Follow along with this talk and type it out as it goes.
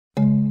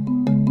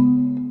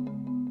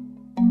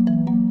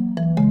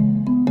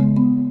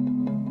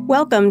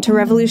Welcome to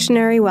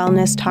Revolutionary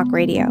Wellness Talk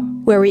Radio,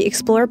 where we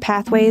explore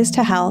pathways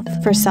to health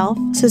for self,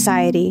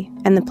 society,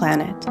 and the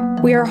planet.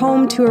 We are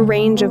home to a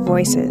range of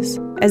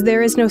voices, as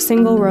there is no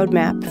single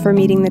roadmap for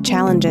meeting the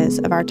challenges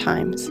of our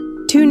times.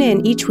 Tune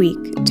in each week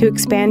to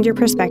expand your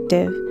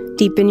perspective,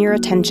 deepen your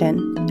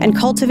attention, and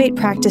cultivate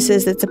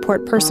practices that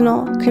support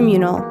personal,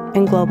 communal,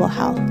 and global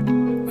health.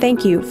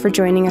 Thank you for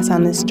joining us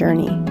on this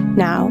journey.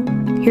 Now,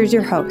 here's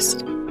your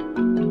host.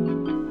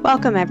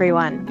 Welcome,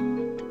 everyone.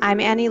 I'm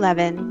Annie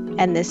Levin,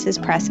 and this is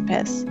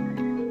Precipice,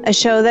 a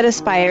show that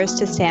aspires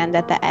to stand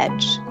at the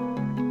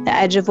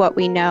edge of what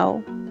we know,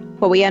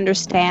 what we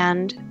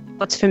understand,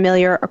 what's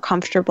familiar or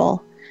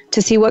comfortable,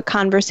 to see what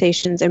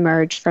conversations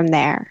emerge from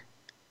there.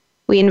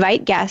 We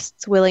invite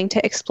guests willing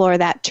to explore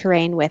that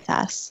terrain with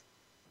us.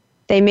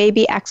 They may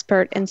be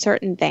expert in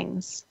certain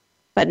things,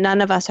 but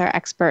none of us are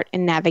expert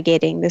in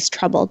navigating this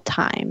troubled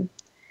time.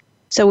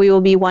 So we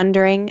will be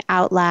wondering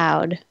out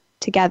loud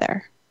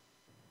together.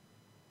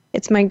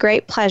 It's my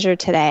great pleasure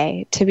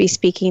today to be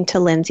speaking to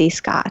Lindsay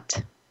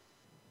Scott.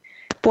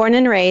 Born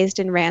and raised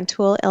in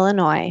Rantoul,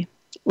 Illinois,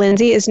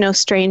 Lindsay is no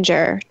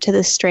stranger to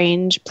the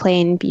strange,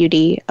 plain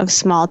beauty of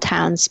small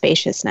town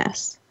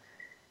spaciousness.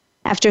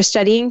 After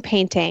studying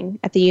painting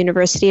at the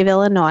University of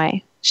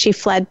Illinois, she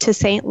fled to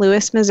St.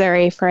 Louis,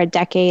 Missouri for a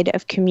decade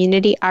of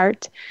community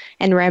art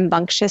and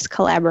rambunctious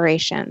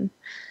collaboration,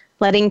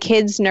 letting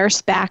kids nurse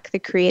back the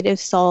creative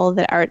soul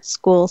that art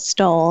school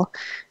stole,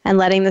 and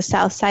letting the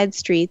South Side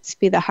streets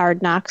be the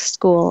hard knocks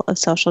school of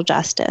social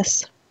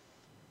justice.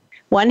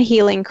 One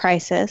healing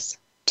crisis,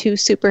 2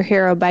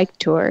 superhero bike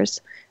tours,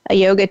 a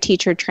yoga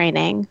teacher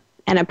training,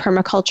 and a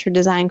permaculture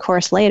design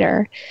course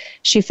later,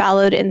 she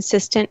followed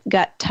insistent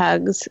gut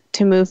tugs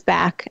to move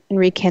back and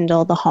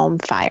rekindle the home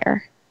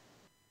fire.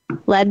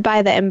 Led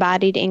by the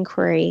embodied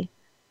inquiry,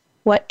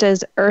 what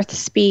does earth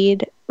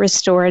speed,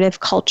 restorative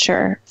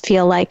culture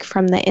feel like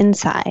from the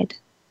inside?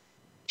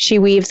 She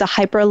weaves a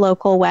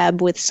hyper-local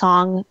web with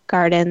song,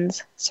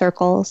 gardens,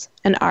 circles,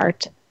 and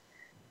art,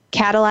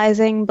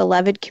 catalyzing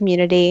beloved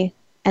community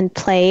and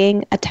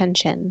playing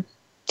attention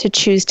to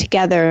choose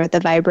together the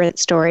vibrant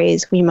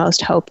stories we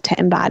most hope to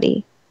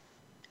embody.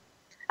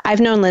 I've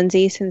known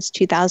Lindsay since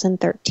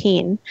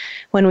 2013,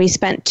 when we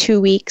spent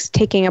 2 weeks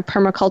taking a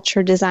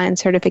permaculture design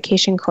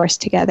certification course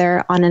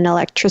together on an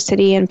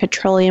electricity and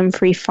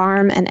petroleum-free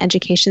farm and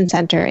education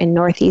center in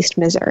Northeast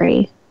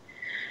Missouri.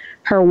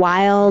 Her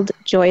wild,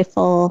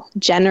 joyful,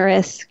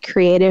 generous,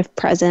 creative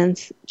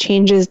presence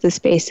changes the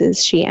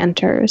spaces she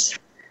enters.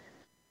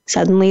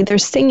 Suddenly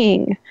there's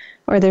singing,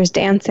 or there's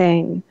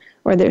dancing,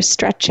 or there's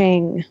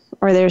stretching,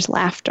 or there's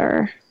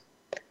laughter,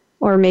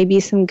 or maybe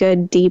some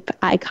good, deep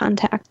eye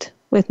contact,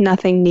 with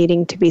nothing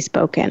needing to be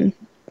spoken.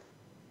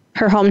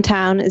 Her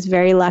hometown is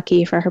very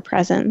lucky for her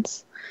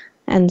presence,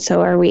 and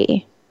so are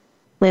we.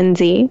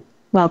 Lindsay,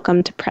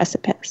 welcome to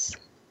Precipice.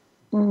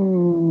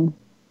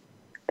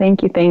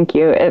 Thank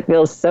you. It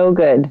feels so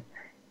good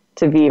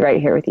to be right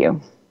here with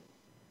you.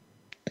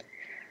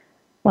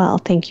 Well,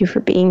 thank you for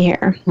being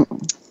here.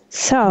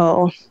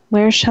 So,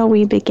 where shall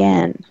we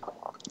begin?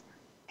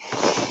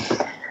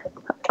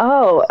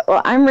 Oh,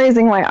 well, I'm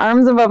raising my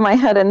arms above my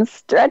head and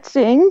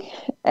stretching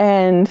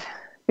and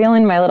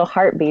feeling my little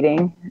heart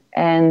beating,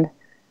 and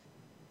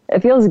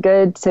it feels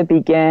good to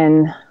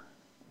begin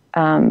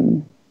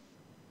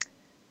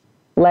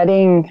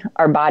letting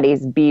our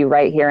bodies be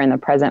right here in the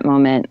present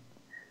moment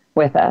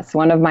with us.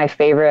 One of my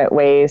favorite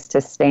ways to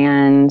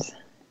stand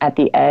at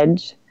the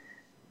edge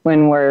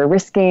when we're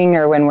risking,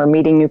 or when we're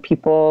meeting new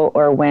people,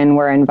 or when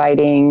we're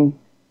inviting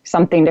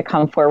something to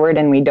come forward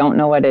and we don't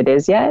know what it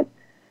is yet,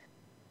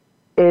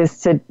 is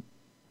to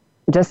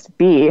just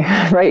be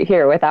right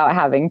here without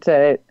having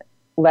to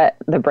let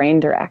the brain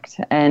direct.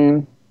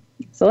 And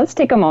so let's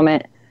take a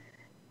moment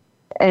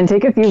and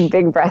take a few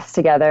big breaths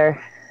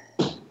together.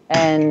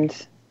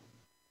 And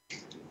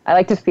I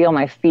like to feel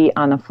my feet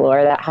on the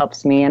floor. That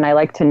helps me. And I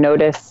like to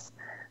notice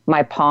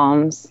my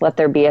palms, let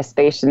there be a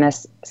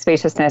spaciousness.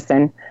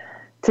 And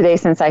today,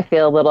 since I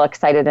feel a little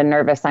excited and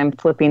nervous, I'm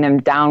flipping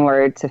them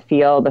downward to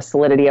feel the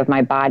solidity of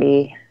my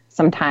body.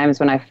 Sometimes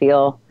when I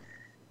feel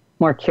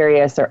more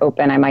curious or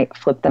open, I might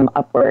flip them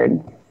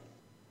upward.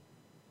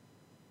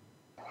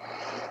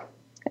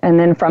 And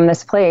then from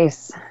this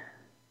place,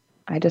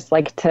 I just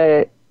like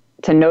to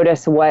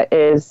notice what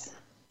is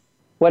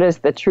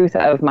the truth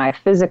of my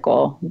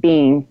physical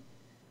being,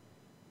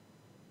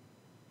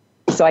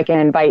 so I can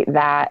invite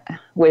that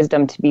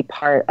wisdom to be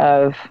part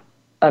of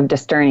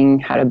discerning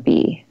how to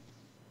be.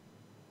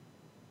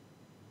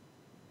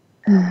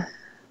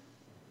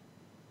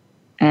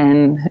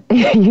 And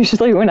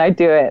usually when I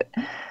do it,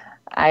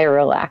 I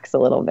relax a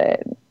little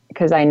bit,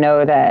 because I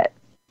know that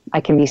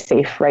I can be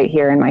safe right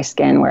here in my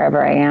skin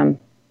wherever I am.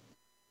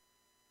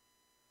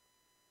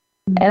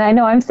 And I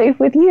know I'm safe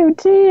with you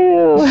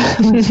too,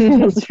 which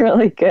feels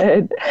really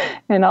good.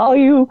 And all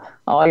you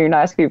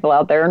nice people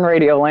out there in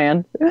Radio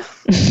Land.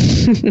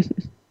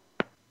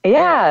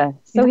 Yeah.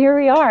 So here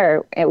we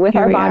are with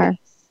our bodies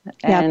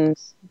and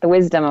the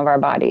wisdom of our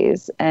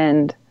bodies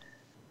and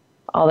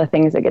all the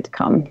things that get to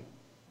come.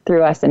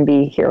 through us and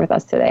be here with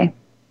us today.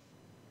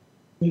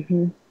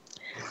 Mm-hmm.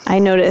 I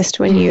noticed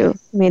when you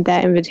made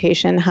that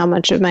invitation how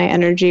much of my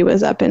energy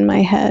was up in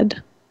my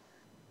head,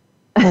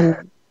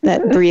 and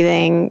that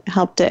breathing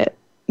helped it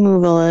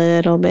move a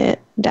little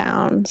bit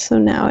down. So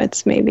now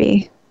it's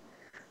maybe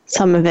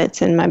some of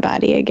it's in my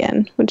body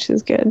again, which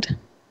is good.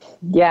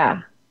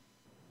 Yeah.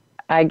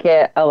 I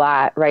get a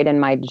lot right in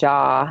my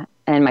jaw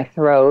and my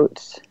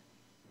throat,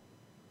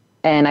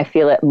 and I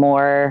feel it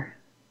more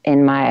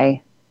in my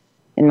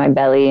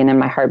belly and in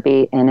my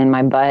heartbeat and in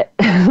my butt,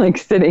 like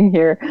sitting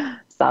here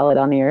solid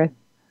on the earth.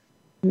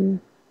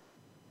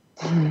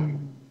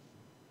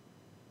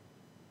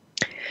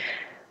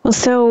 Well,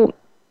 so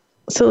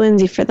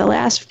Lindsay, for the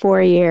last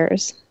 4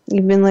 years,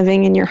 you've been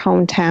living in your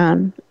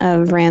hometown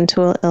of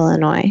Rantoul,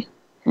 Illinois,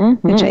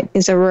 which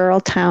is a rural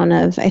town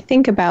of, I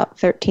think, about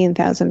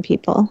 13,000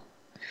 people.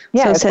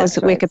 Yeah, so says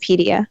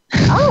Wikipedia.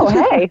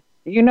 Oh, hey,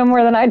 you know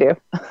more than I do.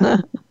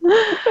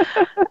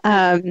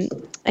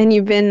 And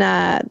you've been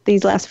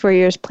these last 4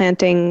 years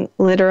planting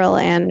literal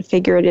and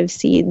figurative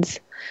seeds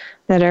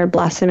that are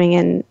blossoming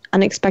in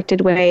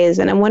unexpected ways.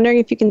 And I'm wondering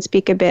if you can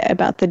speak a bit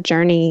about the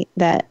journey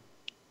that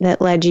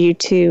led you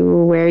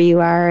to where you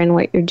are and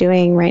what you're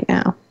doing right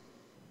now.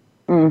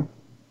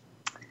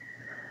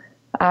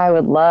 I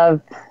would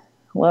love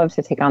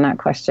to take on that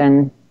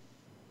question.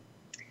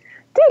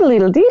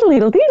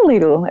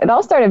 Diddle-leedle. It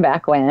all started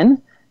back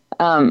when,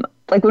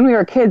 like when we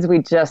were kids, we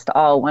just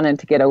all wanted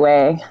to get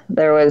away.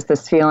 There was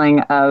this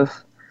feeling of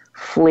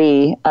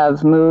flee,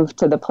 of move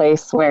to the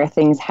place where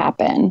things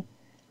happen.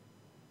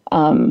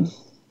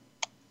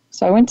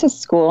 So I went to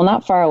school,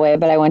 not far away,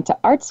 but I went to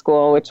art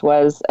school, which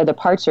was a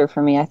departure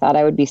for me. I thought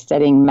I would be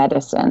studying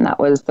medicine. That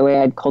was the way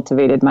I'd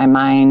cultivated my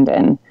mind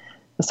and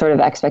the sort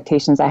of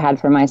expectations I had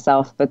for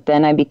myself. But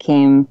then I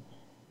became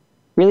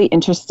really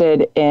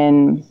interested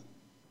in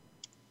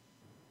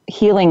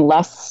healing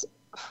less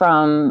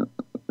from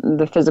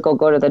the physical,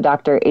 go to the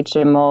doctor,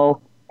 HMO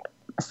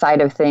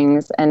side of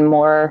things, and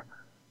more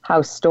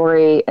how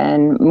story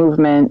and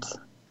movement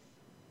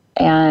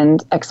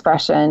and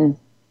expression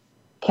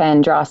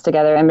can draw us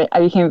together. And I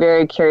became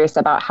very curious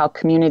about how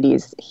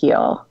communities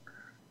heal.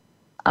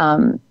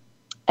 And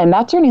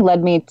that journey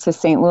led me to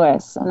St.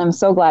 Louis, and I'm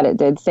so glad it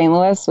did. St.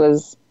 Louis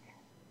was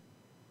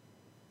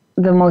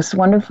the most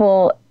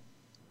wonderful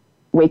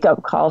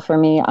wake-up call for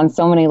me on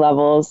so many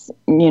levels.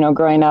 You know,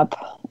 growing up,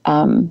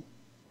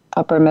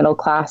 upper middle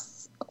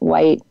class,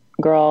 white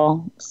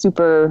girl,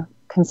 super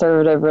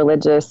conservative,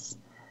 religious,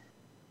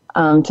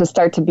 to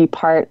start to be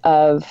part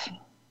of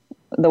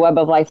the web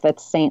of life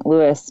that's St.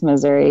 Louis,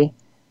 Missouri.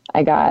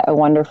 I got a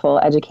wonderful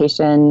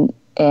education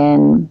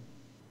in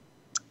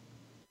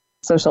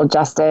social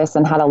justice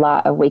and had a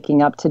lot of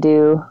waking up to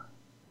do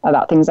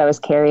about things I was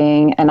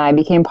carrying. And I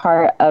became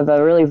part of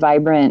a really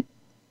vibrant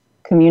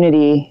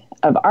community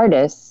of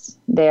artists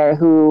there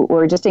who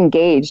were just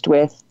engaged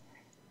with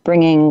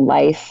bringing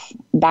life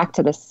back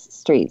to the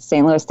streets.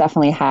 St. Louis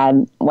definitely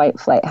had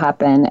white flight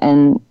happen,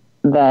 and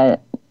the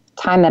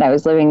time that I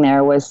was living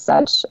there was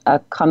such a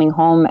coming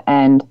home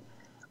and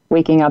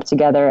waking up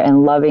together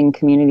and loving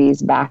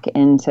communities back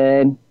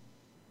into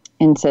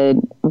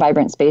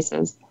vibrant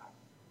spaces.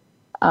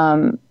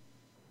 And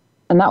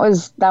that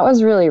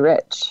was really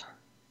rich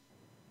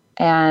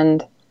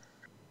and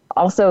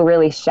also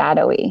really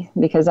shadowy,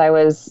 because I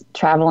was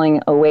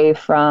traveling away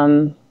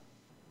from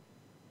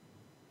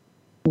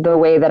the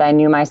way that I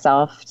knew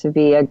myself to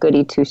be a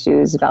goody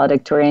two-shoes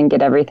valedictorian,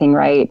 get everything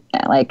right,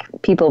 like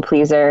people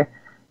pleaser,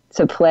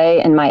 to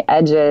play in my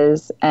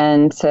edges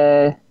and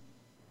to,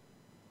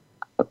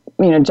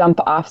 jump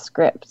off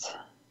script,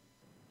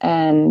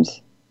 and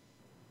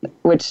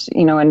which,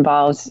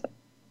 involves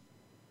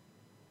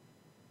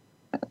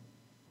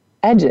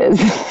edges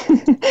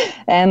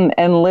and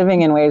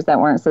living in ways that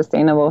weren't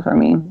sustainable for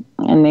me,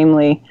 and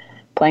namely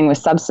playing with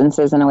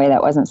substances in a way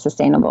that wasn't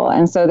sustainable.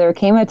 And so there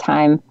came a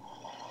time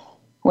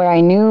where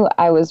I knew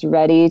I was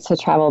ready to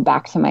travel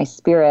back to my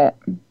spirit,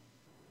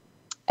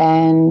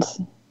 and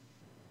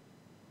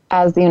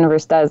as the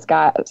universe does,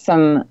 got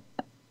some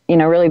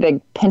really big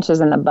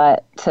pinches in the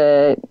butt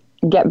to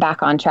get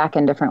back on track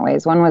in different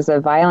ways. One was a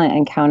violent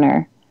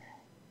encounter,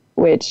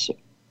 which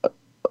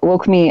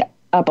woke me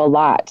up a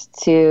lot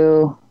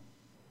to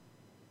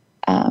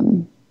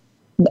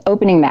the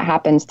opening that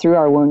happens through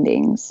our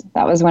woundings.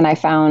 That was when I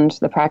found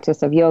the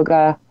practice of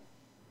yoga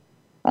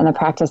and the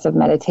practice of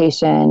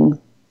meditation,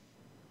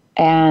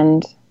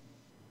 and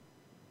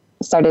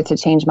started to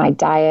change my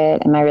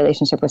diet and my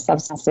relationship with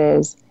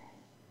substances,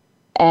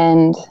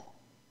 and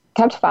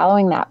kept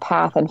following that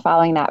path,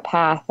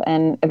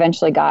 and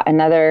eventually got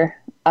another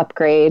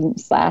upgrade /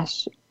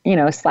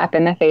 slap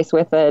in the face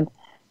with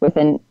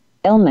an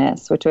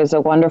illness, which was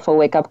a wonderful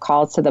wake-up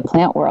call to the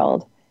plant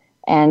world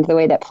and the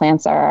way that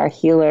plants are our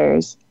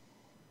healers.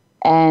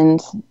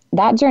 And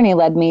that journey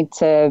led me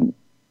to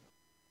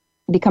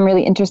become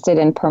really interested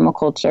in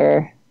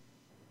permaculture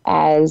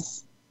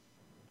as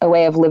a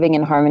way of living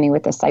in harmony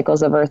with the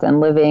cycles of earth and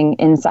living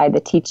inside the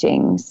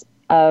teachings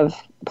of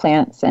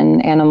plants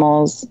and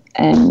animals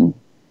and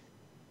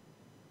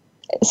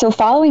So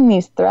following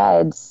these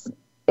threads,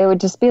 it would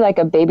just be like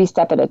a baby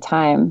step at a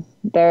time.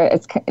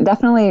 It's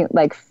definitely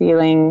like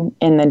feeling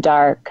in the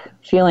dark,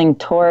 feeling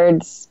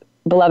towards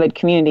beloved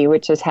community,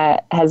 which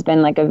has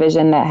been like a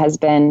vision that has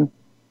been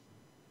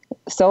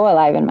so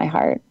alive in my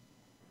heart.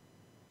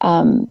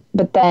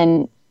 But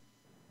then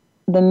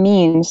the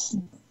means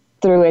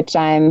through which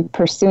I'm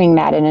pursuing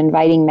that and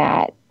inviting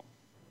that,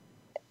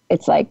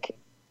 it's like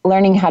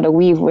learning how to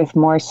weave with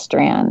more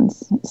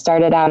strands.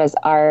 Started out as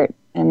art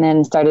and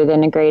then started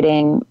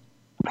integrating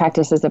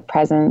practices of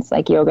presence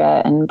like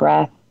yoga and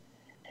breath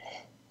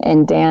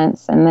and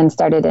dance, and then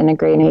started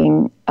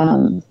integrating,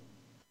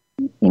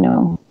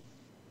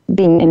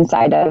 being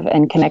inside of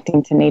and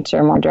connecting to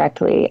nature more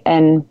directly.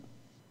 And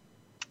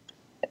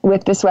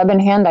with this web in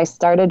hand, I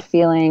started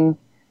feeling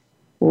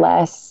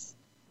less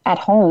at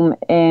home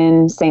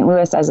in St.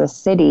 Louis as a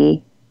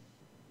city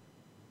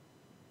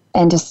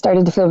and just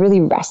started to feel really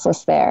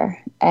restless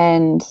there.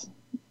 And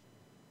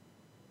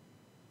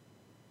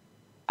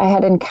I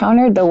had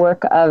encountered the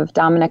work of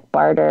Dominic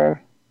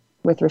Barter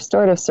with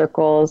Restorative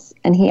Circles,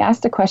 and he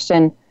asked a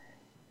question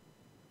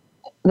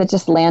that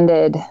just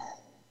landed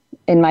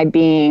in my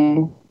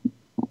being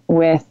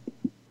with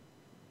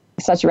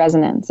such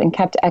resonance and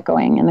kept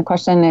echoing. And the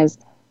question is,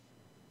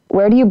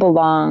 where do you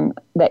belong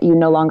that you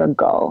no longer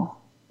go?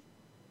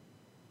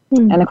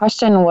 Mm. And the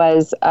question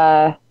was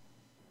an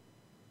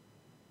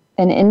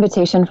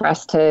invitation for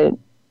us to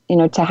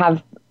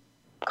have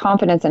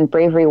confidence and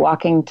bravery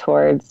walking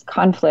towards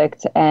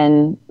conflict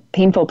and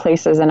painful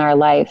places in our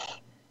life,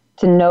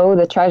 to know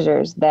the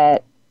treasures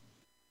that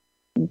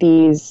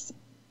these,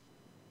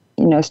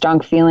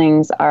 strong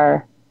feelings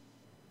are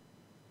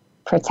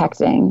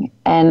protecting.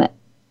 And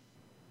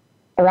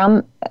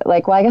around,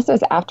 I guess it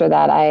was after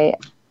that, I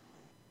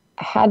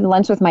had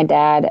lunch with my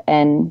dad,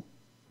 and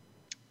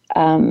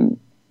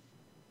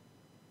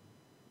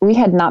we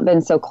had not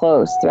been so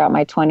close throughout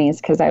my 20s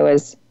because I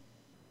was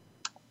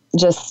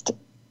just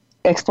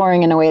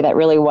exploring in a way that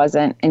really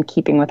wasn't in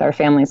keeping with our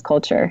family's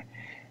culture.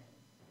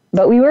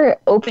 But we were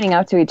opening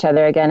up to each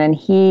other again, and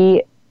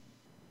he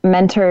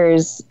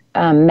mentors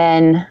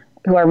men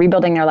who are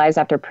rebuilding their lives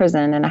after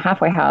prison in a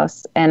halfway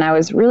house. And I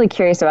was really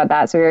curious about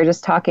that. So we were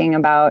just talking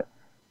about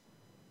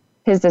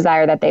his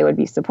desire that they would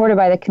be supported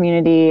by the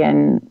community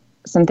and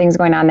some things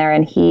going on there.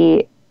 And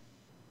he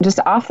just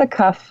off the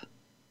cuff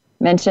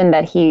mentioned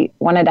that he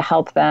wanted to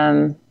help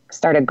them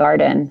start a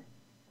garden.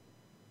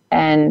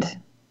 And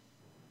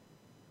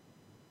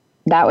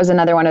that was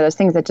another one of those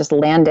things that just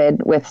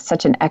landed with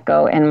such an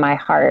echo in my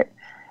heart.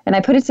 And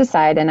I put it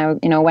aside, and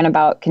I went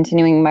about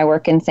continuing my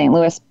work in St.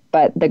 Louis,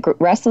 but the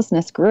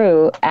restlessness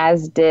grew,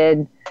 as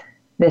did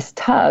this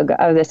tug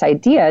of this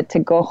idea to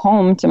go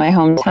home to my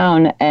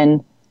hometown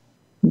and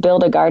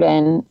build a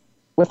garden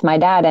with my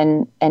dad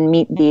and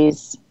meet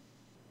these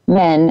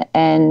men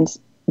and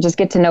just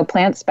get to know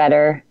plants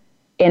better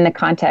in the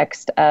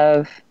context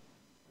of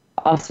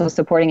also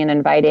supporting and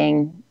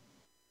inviting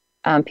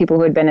people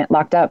who had been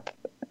locked up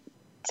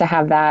to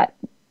have that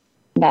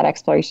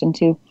exploration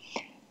too.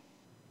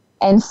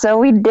 And so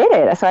we did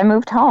it. So I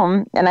moved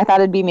home, and I thought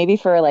it'd be maybe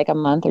for like a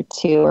month or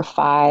 2 or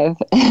 5,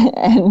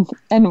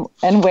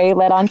 and way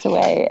led on to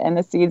way, and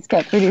the seeds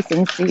kept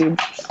producing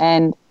seeds,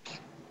 and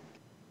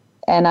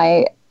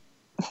I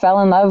fell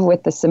in love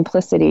with the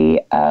simplicity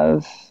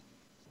of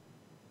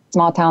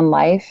small town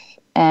life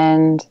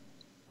and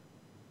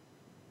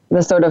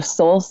the sort of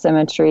soul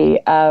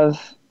symmetry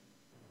of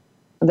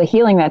the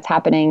healing that's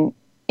happening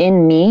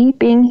in me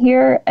being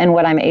here and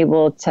what I'm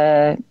able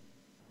to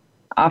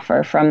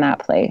offer from that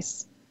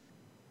place.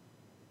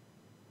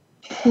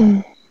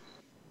 And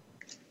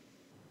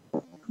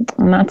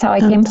that's how I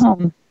came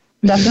home.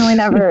 Definitely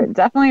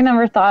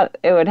never thought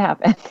it would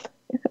happen.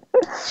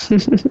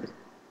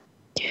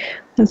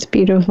 That's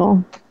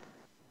beautiful.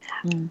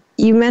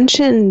 You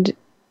mentioned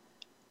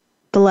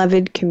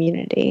beloved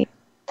community.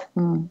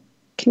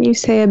 Can you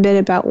say a bit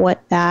about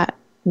what that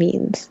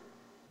means?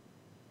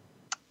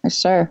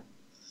 Sure.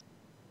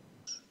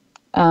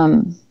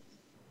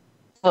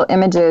 Well,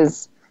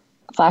 images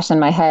flash in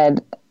my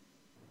head.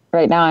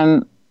 Right now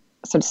I'm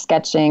sort of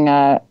sketching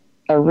a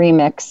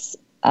remix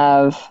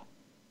of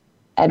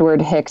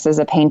Edward Hicks as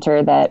a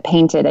painter that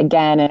painted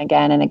again and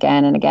again and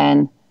again and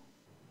again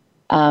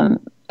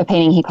a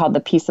painting he called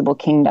The Peaceable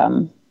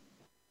Kingdom.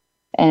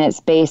 And it's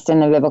based in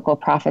the biblical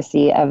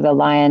prophecy of the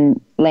lion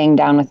laying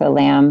down with the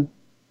lamb.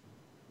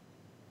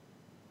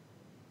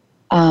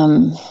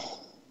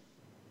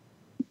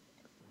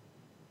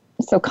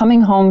 So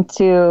coming home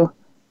to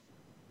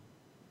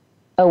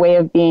a way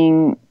of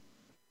being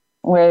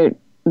where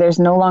there's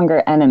no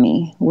longer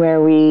enemy,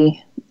 where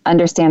we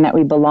understand that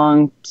we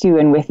belong to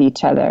and with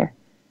each other.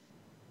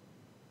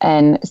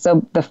 And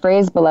so the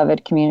phrase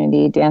beloved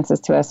community dances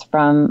to us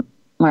from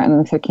Martin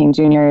Luther King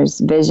Jr.'s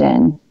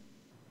vision.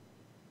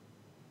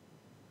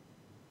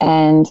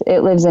 And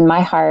it lives in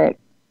my heart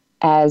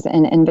as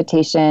an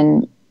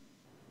invitation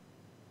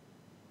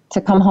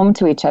to come home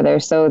to each other.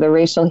 So the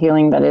racial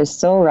healing that is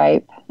so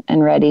ripe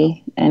and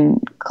ready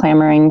and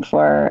clamoring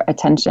for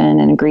attention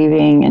and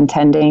grieving and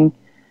tending,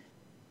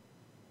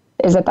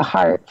 is at the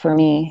heart for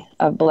me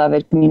of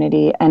beloved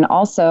community, and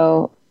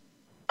also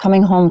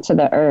coming home to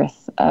the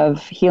earth,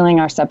 of healing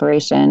our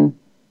separation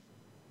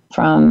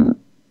from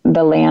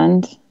the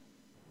land.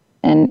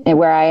 And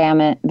where I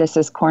am, this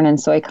is corn and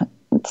soy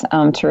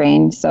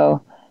terrain.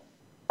 So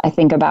I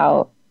think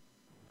about,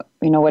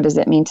 what does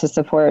it mean to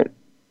support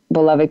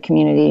beloved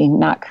community,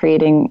 not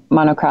creating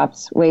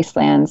monocrops,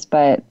 wastelands,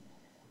 but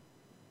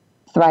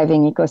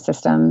thriving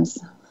ecosystems.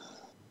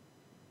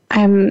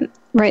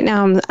 Right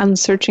now I'm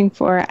searching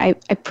for, I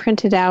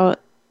printed out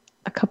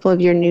a couple of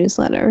your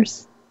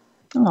newsletters.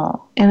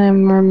 Oh. And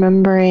I'm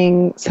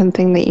remembering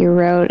something that you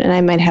wrote, and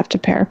I might have to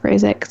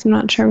paraphrase it because I'm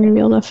not sure I'm going to be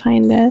able to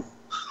find it.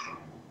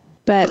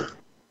 But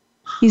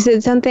you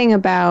said something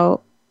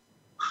about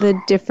the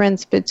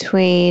difference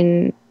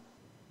between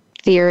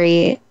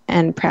theory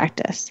and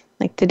practice,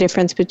 like the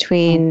difference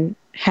between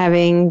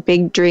having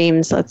big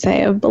dreams, let's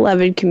say, of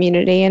beloved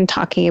community and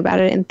talking about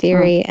it in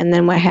theory, and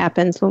then what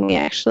happens when we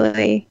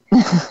actually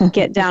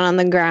get down on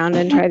the ground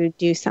and try to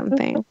do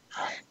something.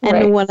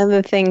 And one of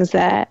the things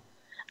that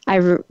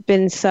I've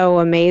been so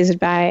amazed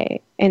by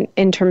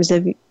in terms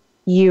of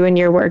you and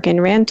your work in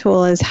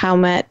Rantoul is how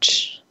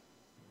much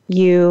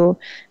you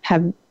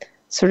have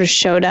sort of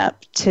showed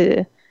up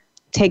to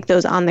take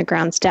those on the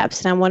ground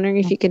steps. And I'm wondering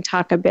if you can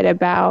talk a bit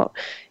about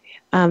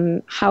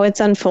how it's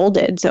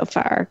unfolded so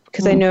far,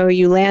 because I know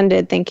you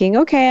landed thinking,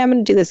 okay, I'm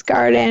going to do this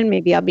garden.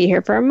 Maybe I'll be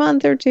here for a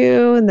month or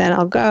two, and then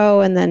I'll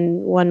go. And then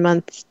 1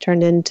 month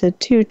turned into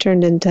 2,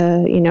 turned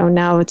into,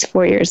 now it's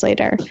 4 years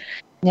later.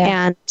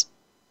 Yeah. And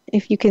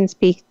if you can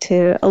speak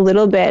to a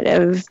little bit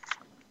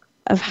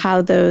of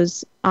how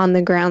those on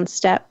the ground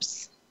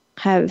steps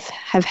have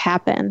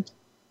happened.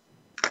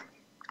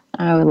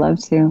 I would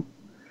love to.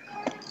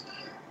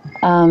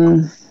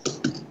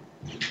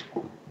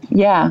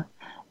 Yeah.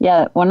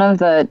 One of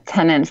the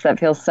tenets that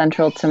feels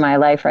central to my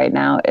life right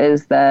now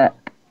is the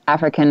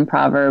African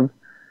proverb,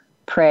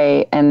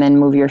 pray and then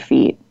move your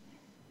feet.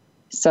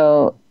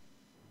 So,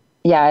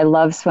 yeah, I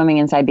love swimming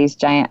inside these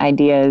giant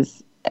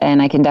ideas,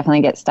 and I can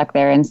definitely get stuck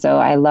there. And so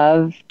I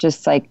love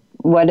just like,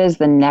 what is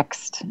the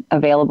next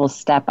available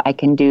step I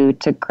can do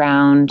to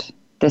ground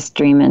this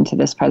dream into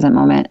this present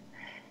moment?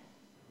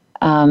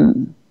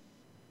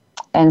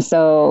 And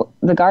so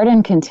the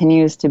garden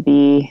continues to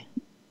be,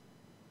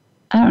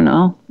 I don't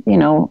know,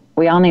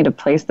 we all need a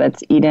place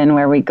that's Eden,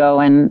 where we go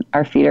and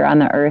our feet are on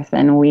the earth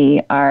and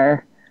we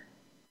are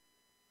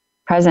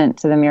present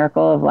to the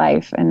miracle of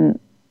life. And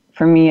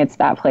for me, it's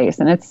that place.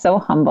 And it's so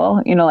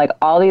humble, like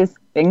all these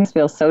things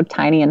feel so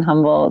tiny and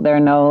humble. There are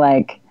no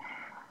like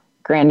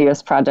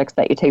grandiose projects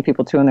that you take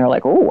people to and they're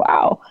like, oh,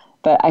 wow.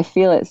 But I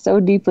feel it so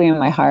deeply in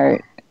my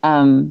heart.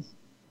 And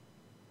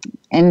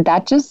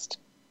that just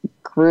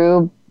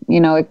grew,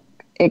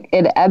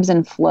 it ebbs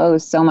and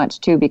flows so much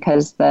too,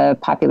 because the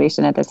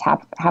population at this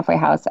halfway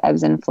house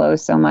ebbs and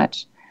flows so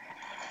much.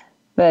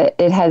 But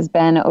it has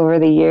been over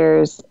the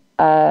years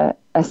a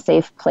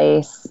safe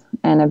place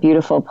and a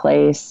beautiful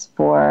place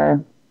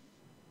for,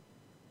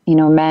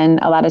 men.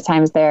 A lot of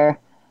times they're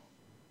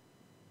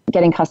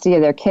getting custody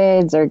of their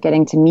kids or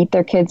getting to meet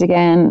their kids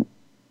again.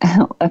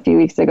 A few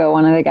weeks ago,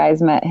 one of the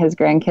guys met his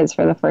grandkids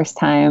for the first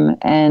time,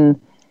 and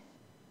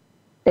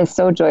it's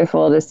so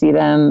joyful to see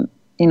them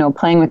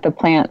playing with the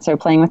plants or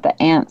playing with the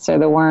ants or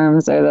the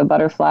worms or the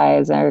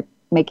butterflies or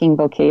making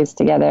bouquets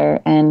together.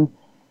 And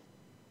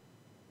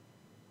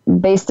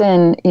based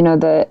in,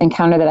 the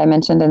encounter that I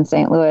mentioned in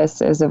St.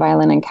 Louis is a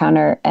violent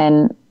encounter,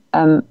 and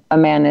a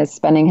man is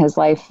spending his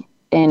life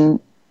in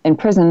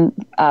prison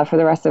for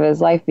the rest of his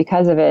life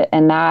because of it.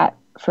 And that,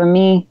 for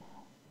me,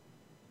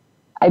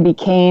 I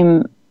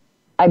became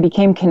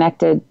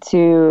connected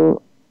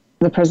to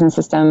the prison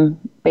system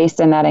based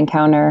in that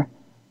encounter.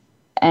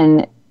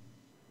 And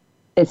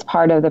it's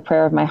part of the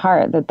prayer of my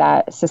heart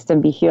that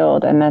system be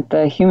healed, and that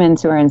the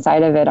humans who are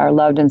inside of it are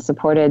loved and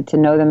supported to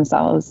know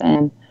themselves,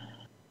 and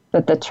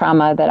that the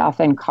trauma that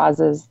often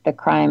causes the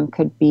crime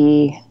could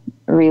be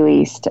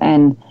released.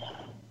 And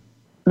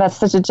that's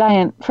such a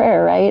giant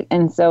prayer, right?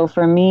 And so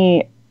for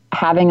me,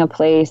 having a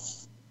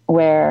place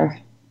where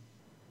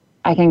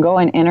I can go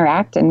and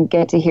interact and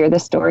get to hear the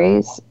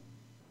stories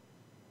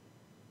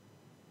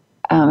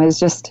is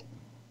just,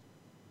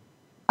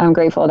 I'm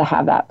grateful to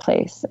have that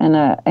place,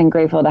 and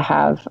grateful to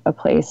have a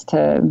place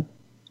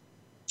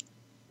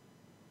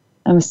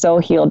I'm so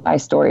healed by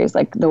stories.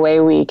 Like the way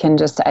we can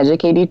just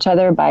educate each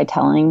other by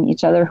telling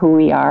each other who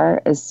we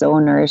are is so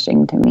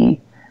nourishing to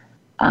me.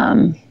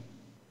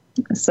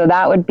 So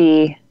that would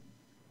be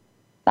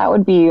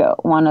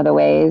one of the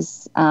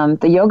ways.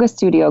 The yoga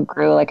studio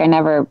grew. Like I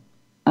never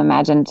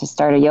imagined to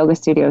start a yoga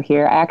studio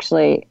here. I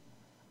actually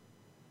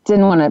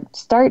didn't want to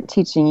start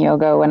teaching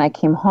yoga when I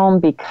came home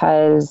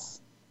because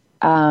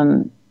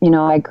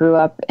I grew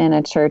up in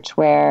a church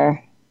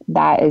where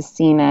that is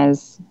seen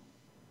as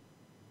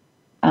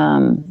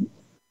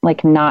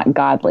like not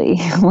godly.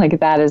 Like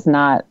that is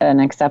not an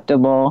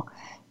acceptable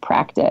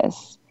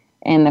practice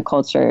in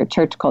the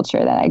church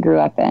culture that I grew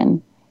up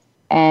in.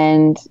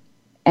 And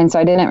so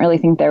I didn't really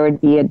think there would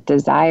be a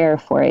desire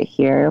for it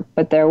here,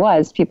 but there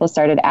was. People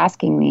started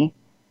asking me,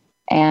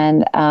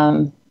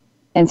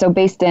 And so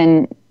based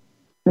in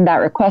that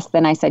request,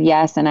 then I said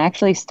yes. And I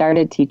actually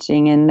started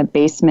teaching in the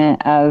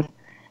basement of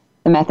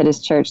the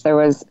Methodist church. There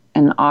was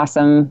an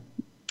awesome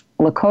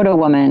Lakota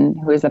woman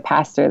who was a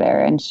pastor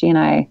there, and she and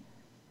I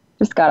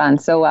just got on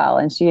so well.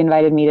 And she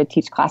invited me to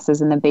teach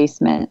classes in the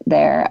basement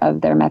there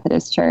of their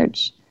Methodist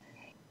church.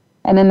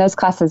 And then those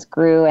classes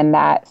grew, and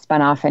that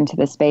spun off into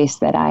the space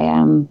that I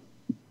am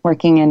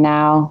working in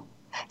now.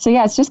 So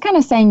yeah, it's just kind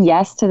of saying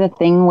yes to the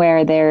thing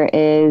where there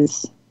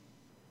is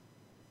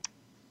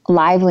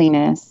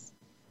liveliness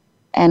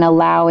and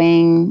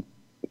allowing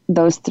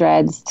those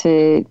threads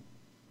to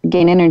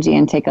gain energy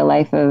and take a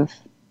life of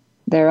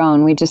their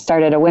own. We just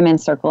started a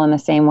women's circle in the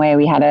same way.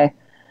 We had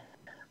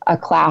a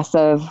class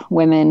of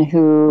women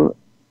who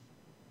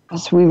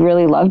we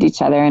really loved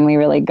each other, and we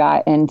really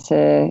got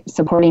into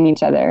supporting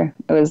each other.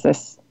 It was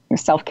this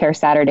Self-Care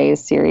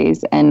Saturdays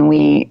series, and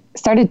we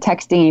started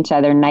texting each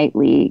other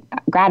nightly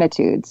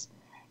gratitudes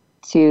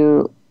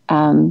to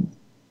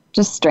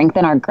just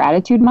strengthen our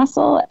gratitude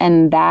muscle,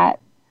 and that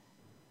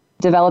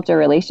developed a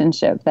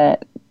relationship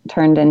that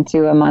turned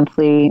into a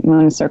monthly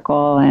moon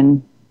circle.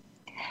 And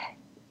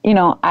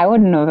I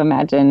wouldn't have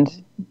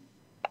imagined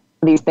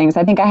these things.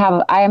 I think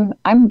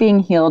I'm being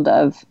healed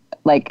of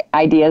like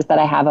ideas that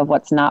I have of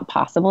what's not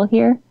possible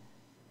here,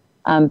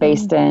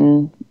 based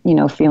in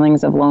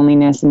feelings of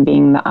loneliness and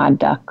being the odd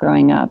duck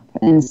growing up.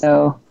 And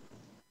so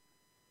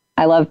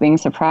I love being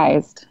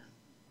surprised.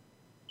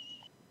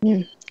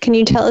 Yeah. Can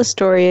you tell a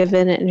story of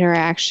an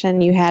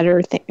interaction you had,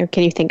 or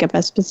can you think of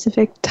a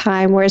specific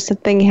time where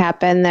something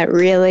happened that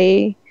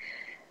really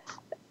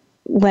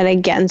went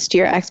against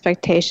your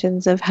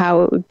expectations of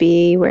how it would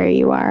be where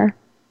you are?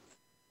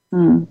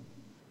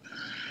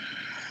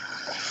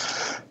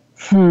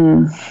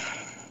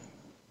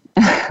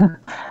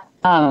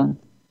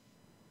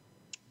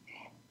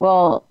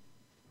 Well,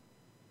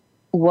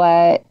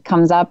 what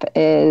comes up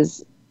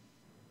is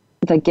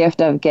the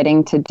gift of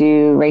getting to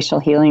do racial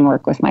healing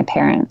work with my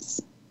parents.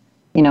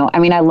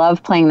 I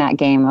love playing that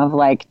game of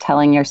like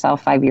telling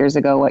yourself 5 years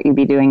ago what you'd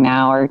be doing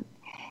now.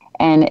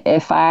 And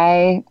if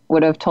I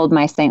would have told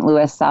my St.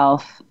 Louis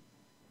self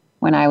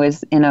when I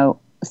was in a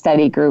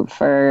study group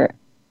for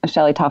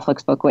Shelley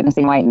Tofflick's book,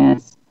 Witnessing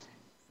Whiteness,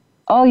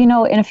 in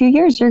a few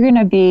years, you're going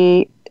to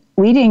be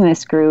leading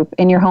this group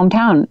in your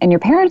hometown and your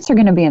parents are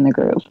going to be in the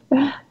group,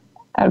 I'd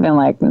have been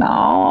like,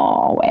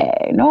 no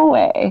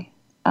way.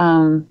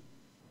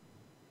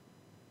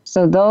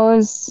 So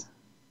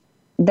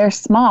they're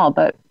small,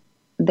 but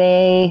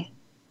they're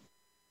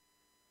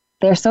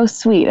so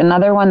sweet.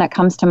 Another one that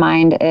comes to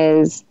mind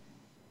is,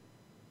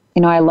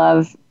 I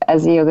love,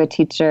 as a yoga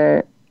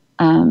teacher,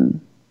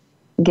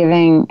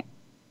 giving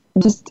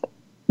just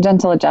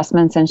gentle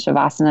adjustments in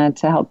Shavasana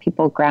to help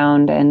people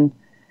ground, and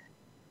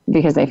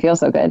because they feel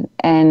so good.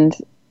 And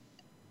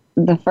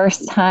the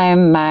first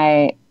time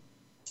my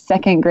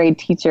second grade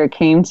teacher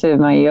came to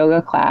my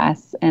yoga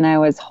class and I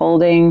was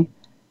holding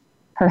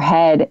her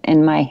head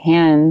in my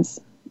hands,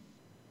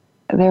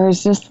 there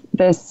was just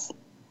this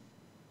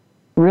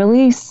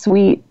really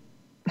sweet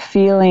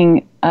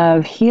feeling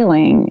of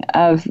healing,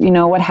 of,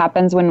 what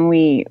happens when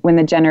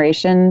the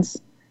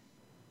generations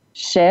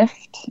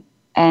shift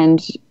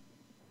and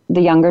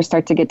the younger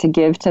start to get to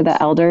give to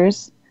the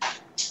elders,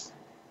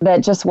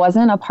 that just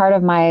wasn't a part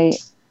of my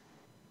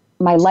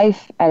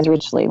life as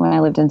richly when I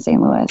lived in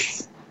St.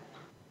 Louis.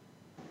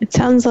 It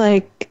sounds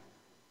like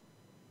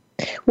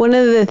one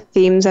of the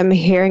themes I'm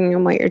hearing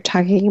in what you're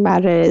talking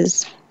about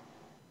is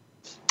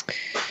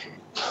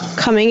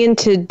coming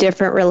into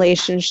different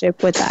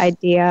relationship with the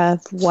idea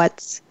of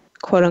what's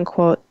quote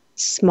unquote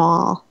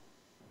small.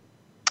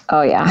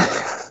 Oh yeah.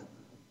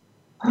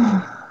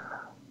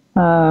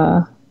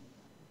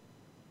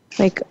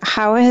 Like,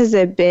 how has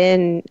it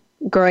been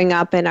growing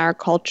up in our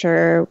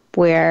culture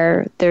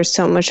where there's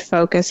so much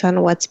focus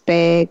on what's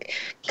big,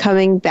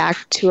 coming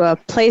back to a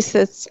place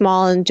that's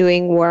small and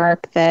doing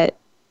work that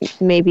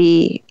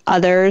maybe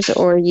others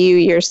or you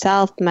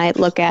yourself might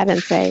look at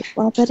and say,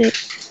 well, but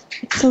it's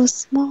so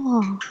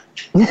small.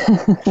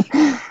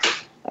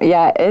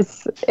 Yeah,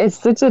 it's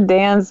such a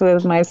dance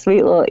with my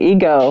sweet little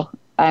ego.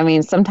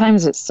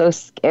 Sometimes it's so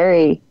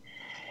scary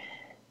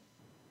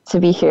to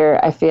be here.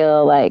 I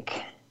feel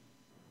like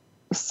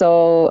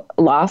so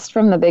lost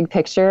from the big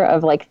picture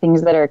of like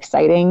things that are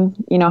exciting.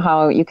 You know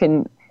how you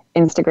can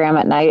Instagram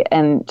at night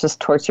and just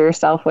torture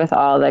yourself with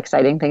all the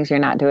exciting things you're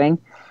not doing.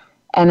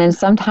 And then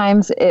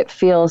sometimes it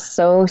feels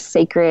so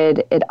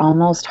sacred, it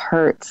almost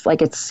hurts.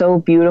 Like it's so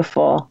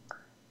beautiful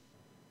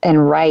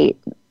and right.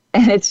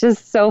 And it's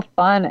just so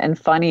fun and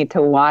funny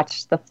to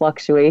watch the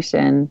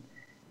fluctuation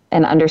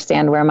and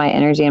understand where my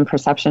energy and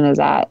perception is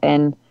at.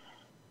 And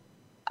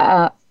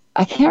I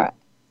think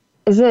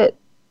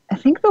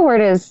the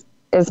word is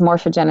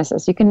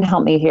morphogenesis. You can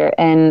help me here.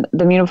 And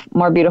the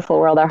more beautiful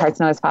world our hearts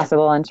know is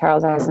possible, in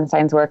Charles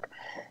Eisenstein's work,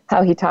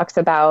 how he talks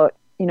about,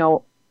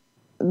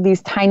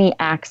 these tiny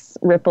acts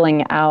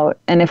rippling out.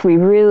 And if we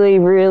really,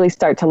 really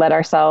start to let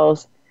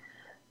ourselves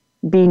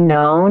be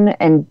known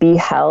and be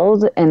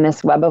held in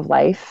this web of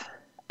life,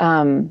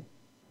 our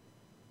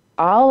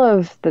all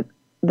of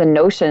the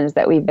notions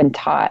that we've been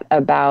taught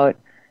about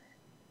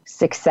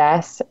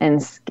success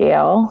and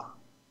scale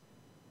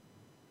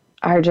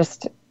are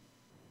just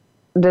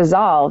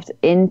dissolved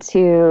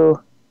into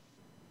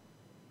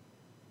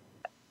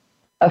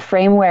a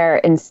frame where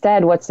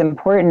instead what's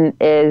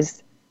important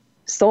is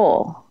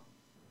soul.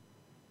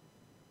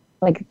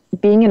 Like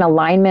being in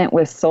alignment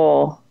with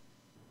soul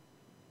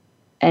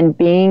and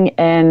being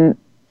in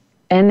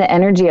the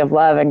energy of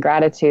love and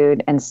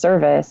gratitude and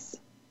service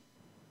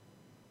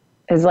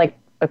is like,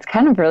 it's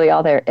kind of really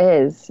all there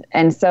is.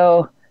 And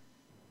so,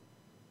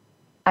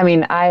 I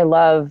mean, I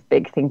love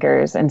big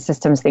thinkers and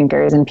systems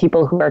thinkers and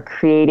people who are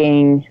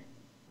creating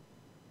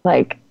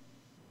like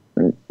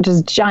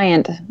just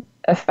giant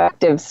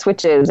effective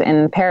switches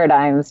in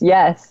paradigms.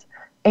 Yes.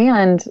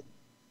 And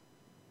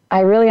I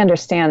really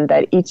understand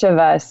that each of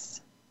us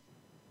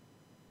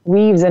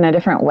weaves in a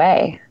different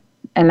way,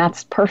 and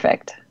that's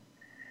perfect.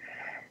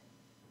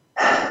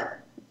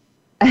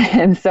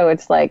 And so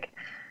it's like,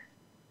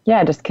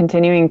 yeah, just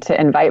continuing to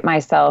invite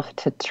myself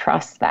to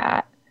trust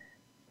that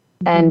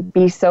and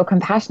be so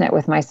compassionate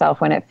with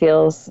myself when it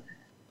feels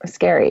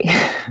scary.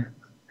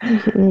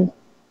 Mm-hmm.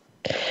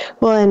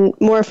 Well, and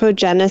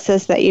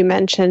morphogenesis that you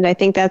mentioned, I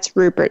think that's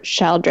Rupert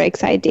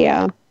Sheldrake's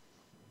idea.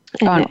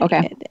 And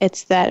okay.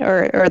 It's that,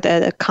 or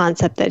the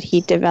concept that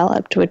he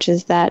developed, which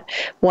is that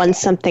once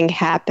something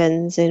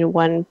happens in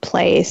one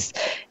place,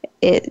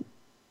 it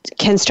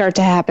can start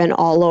to happen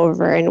all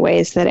over in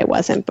ways that it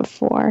wasn't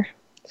before.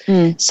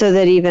 So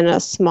that even a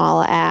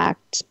small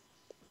act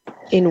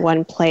in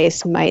one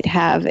place might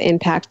have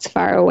impacts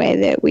far away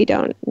that we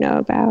don't know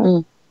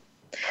about,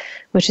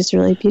 which is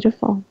really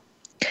beautiful.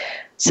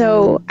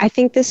 So I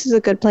think this is a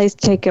good place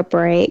to take a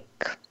break.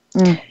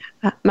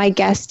 My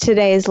guest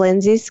today is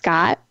Lindsay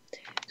Scott,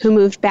 who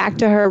moved back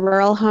to her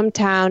rural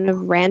hometown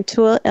of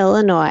Rantoul,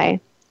 Illinois,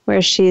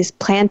 where she's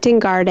planting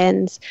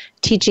gardens,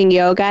 teaching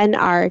yoga and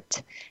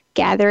art,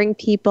 gathering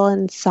people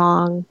in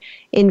song,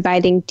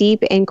 inviting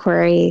deep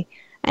inquiry,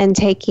 and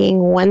taking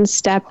one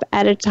step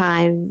at a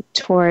time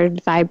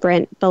toward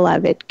vibrant,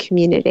 beloved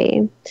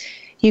community.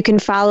 You can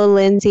follow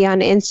Lindsay on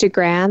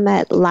Instagram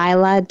at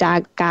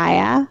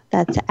lila.gaia,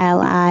 that's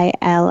LILA.GAIA,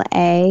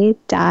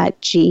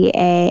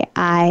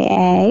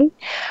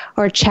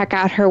 or check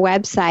out her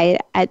website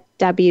at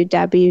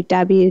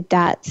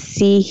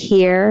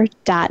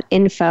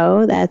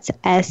www.seehere.info, that's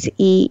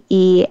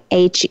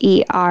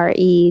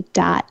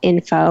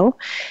SEEHERE.info,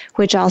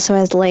 which also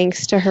has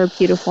links to her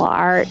beautiful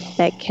art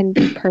that can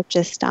be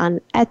purchased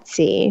on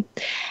Etsy.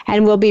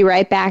 And we'll be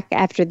right back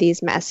after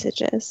these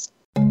messages.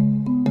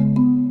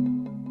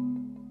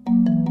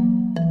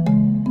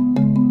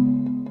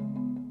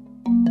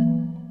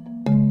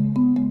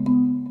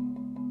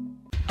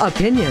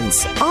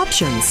 Opinions,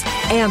 options,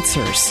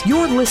 answers.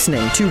 You're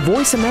listening to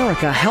Voice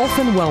America Health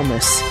and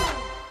Wellness.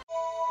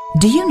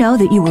 Do you know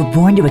that you were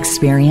born to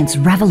experience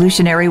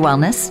revolutionary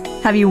wellness?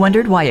 Have you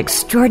wondered why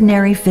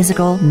extraordinary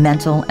physical,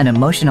 mental, and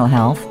emotional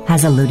health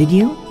has eluded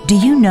you? Do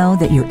you know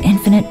that your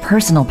infinite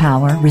personal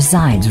power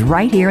resides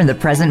right here in the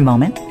present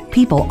moment?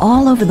 People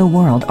all over the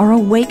world are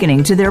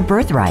awakening to their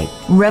birthright,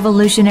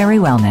 revolutionary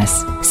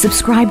wellness.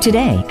 Subscribe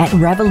today at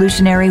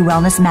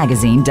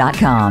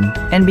revolutionarywellnessmagazine.com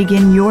and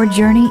begin your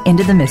journey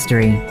into the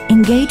mystery.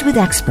 Engage with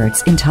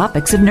experts in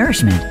topics of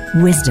nourishment,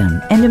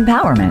 wisdom, and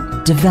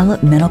empowerment.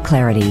 Develop mental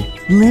clarity,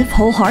 live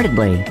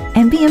wholeheartedly,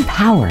 and be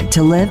empowered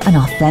to live an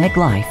authentic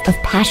life of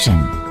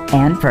passion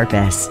and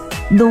purpose.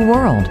 The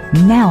world,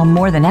 now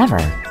more than ever,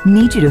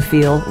 needs you to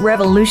feel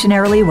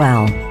revolutionarily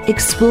well.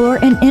 Explore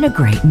and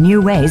integrate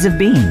new ways of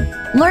being.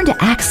 Learn to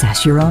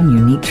access your own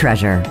unique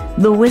treasure,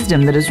 the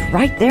wisdom that is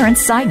right there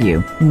inside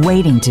you,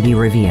 waiting to be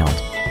revealed.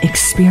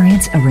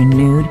 Experience a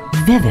renewed,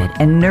 vivid,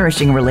 and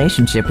nourishing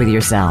relationship with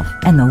yourself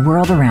and the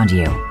world around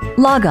you.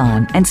 Log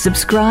on and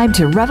subscribe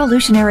to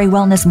Revolutionary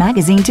Wellness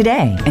Magazine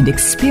today and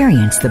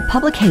experience the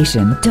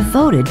publication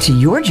devoted to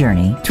your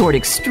journey toward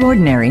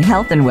extraordinary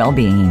health and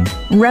well-being.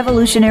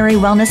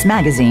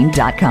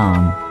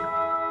 RevolutionaryWellnessMagazine.com.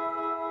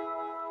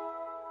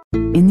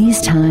 In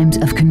these times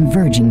of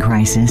converging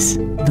crisis,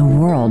 the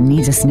world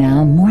needs us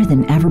now more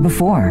than ever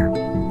before.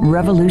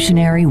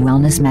 Revolutionary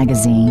Wellness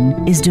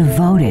Magazine is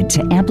devoted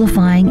to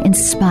amplifying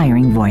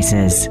inspiring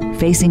voices,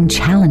 facing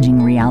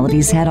challenging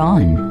realities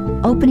head-on,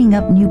 opening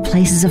up new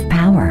places of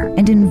power,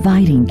 and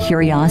inviting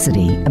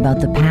curiosity about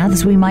the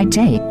paths we might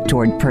take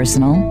toward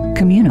personal,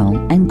 communal,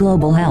 and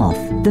global health.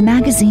 The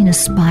magazine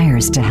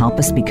aspires to help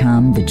us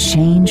become the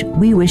change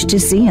we wish to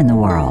see in the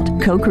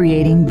world,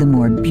 co-creating the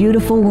more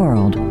beautiful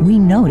world we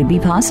know to be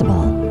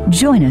possible.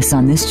 Join us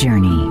on this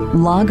journey.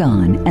 Log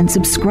on and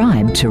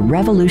subscribe to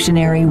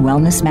Revolutionary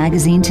Wellness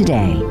Magazine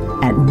today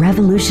at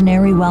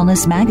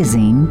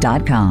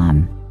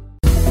revolutionarywellnessmagazine.com.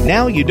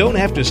 Now you don't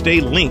have to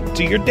stay linked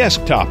to your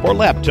desktop or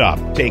laptop.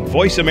 Take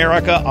Voice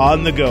America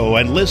on the go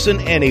and listen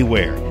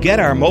anywhere.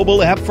 Get our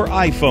mobile app for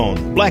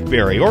iPhone,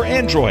 BlackBerry, or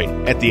Android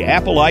at the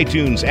Apple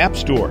iTunes App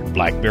Store,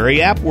 BlackBerry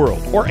App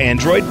World, or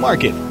Android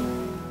Market.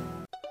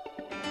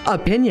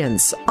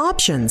 Opinions,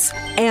 options,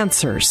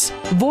 answers.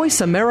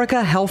 Voice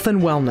America Health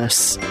and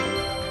Wellness.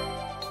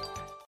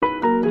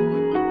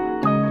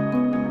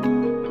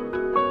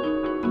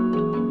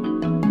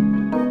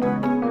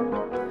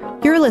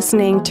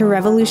 listening to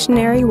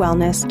Revolutionary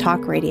Wellness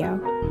Talk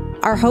Radio.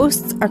 Our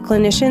hosts are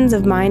clinicians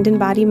of mind and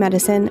body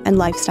medicine and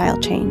lifestyle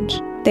change.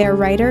 They are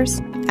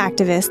writers,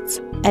 activists,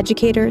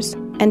 educators,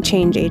 and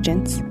change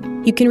agents.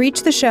 You can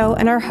reach the show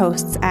and our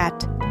hosts at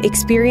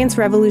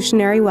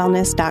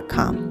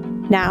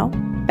experiencerevolutionarywellness.com. Now,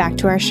 back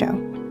to our show.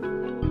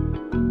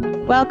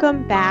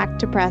 Welcome back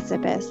to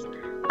Precipice.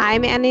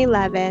 I'm Annie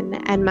Levin,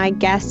 and my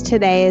guest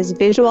today is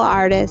visual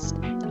artist,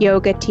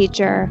 yoga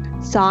teacher,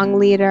 song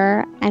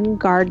leader, and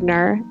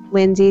gardener,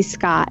 Lindsay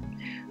Scott,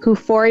 who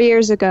 4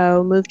 years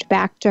ago moved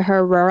back to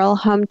her rural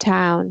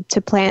hometown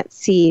to plant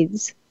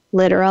seeds,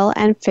 literal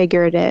and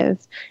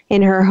figurative,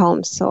 in her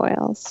home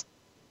soils.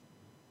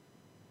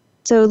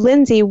 So,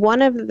 Lindsay,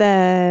 one of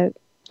the,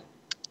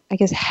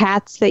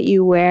 hats that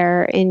you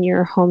wear in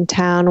your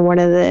hometown, one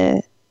of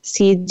the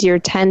seeds you're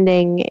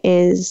tending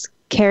is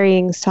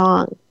carrying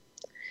song.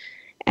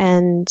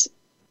 And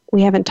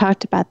we haven't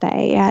talked about that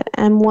yet.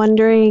 I'm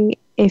wondering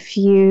if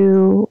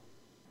you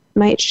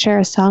might share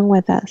a song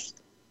with us.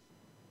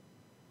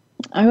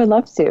 I would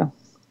love to.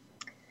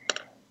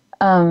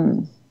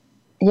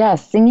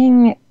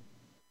 Singing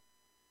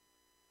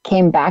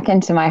came back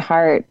into my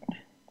heart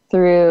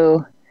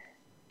through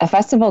a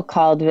festival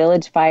called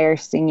Village Fire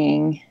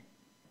Singing,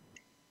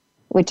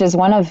 which is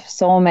one of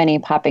so many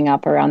popping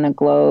up around the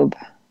globe.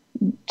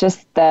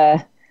 Just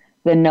the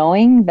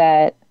knowing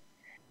that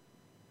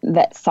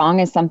song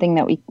is something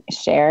that we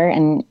share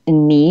and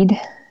need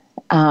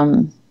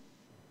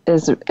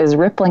is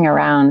rippling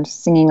around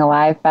Singing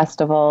Alive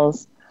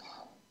festivals.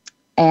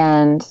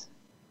 And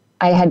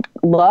I had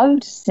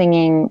loved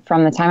singing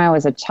from the time I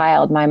was a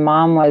child. My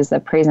mom was a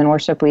praise and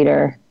worship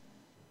leader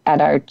at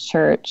our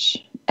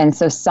church. And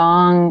so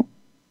song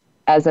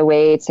as a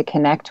way to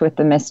connect with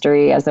the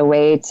mystery, as a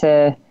way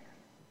to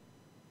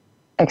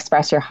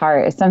express your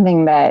heart, is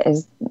something that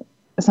is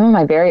some of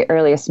my very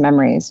earliest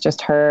memories,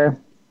 just her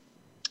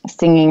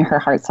singing her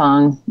heart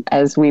song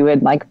as we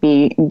would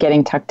be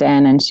getting tucked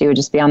in and she would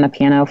just be on the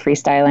piano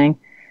freestyling.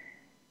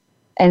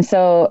 And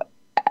so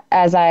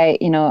as I,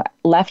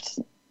 left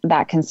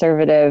that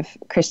conservative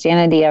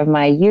Christianity of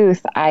my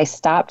youth, I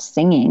stopped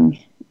singing,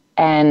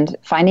 and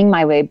finding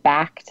my way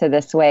back to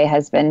this way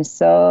has been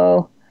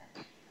so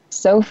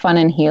fun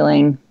and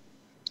healing.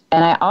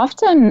 And I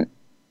often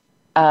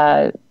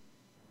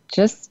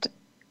just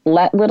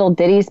let little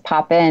ditties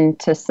pop in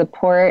to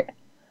support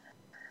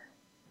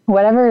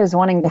whatever is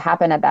wanting to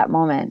happen at that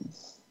moment.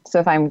 So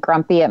if I'm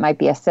grumpy, it might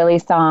be a silly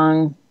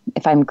song.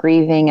 If I'm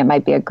grieving, it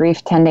might be a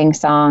grief tending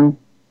song.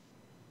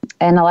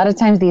 And a lot of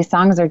times these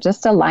songs are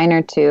just a line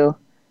or two,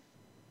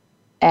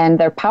 and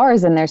their power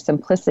is in their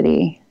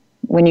simplicity.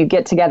 When you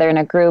get together in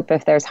a group,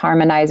 if there's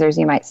harmonizers,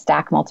 you might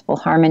stack multiple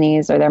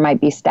harmonies, or there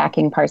might be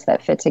stacking parts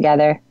that fit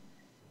together.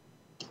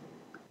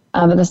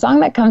 But the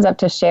song that comes up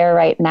to share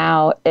right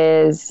now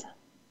is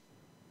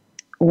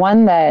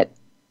one that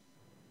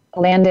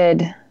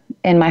landed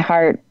in my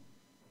heart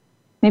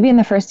maybe in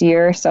the first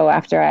year or so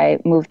after I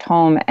moved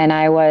home, and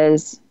I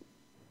was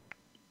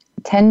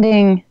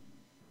tending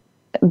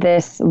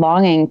this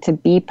longing to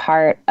be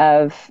part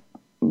of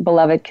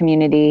beloved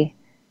community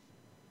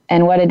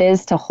and what it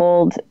is to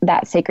hold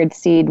that sacred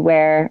seed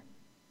where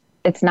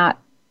it's not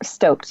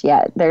stoked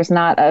yet. There's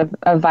not a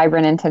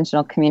vibrant,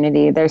 intentional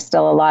community. There's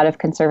still a lot of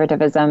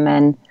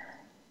conservatism,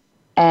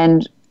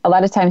 and a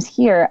lot of times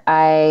here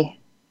I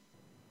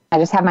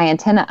just have my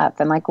antenna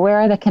up. I'm like, where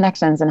are the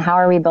connections and how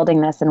are we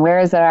building this and where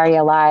is it already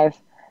alive?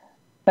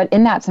 But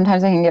in that,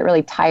 sometimes I can get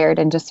really tired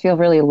and just feel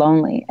really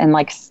lonely and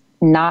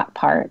not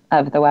part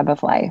of the web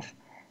of life.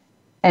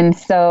 And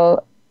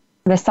so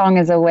the song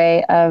is a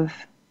way of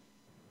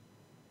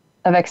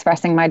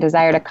expressing my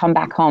desire to come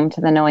back home to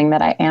the knowing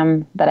that I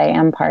am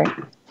part.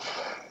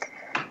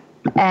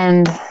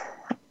 And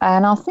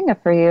I'll sing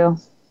it for you.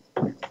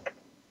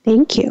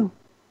 Thank you.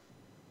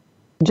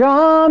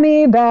 Draw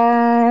me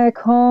back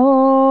home.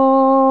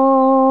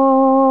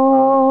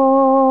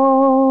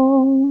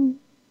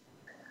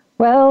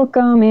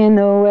 Welcome in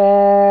the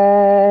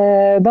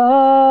web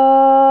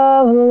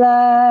of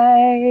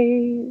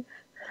life.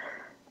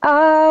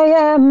 I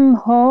am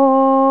home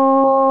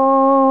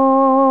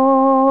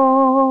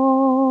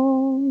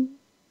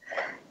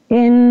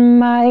in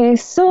my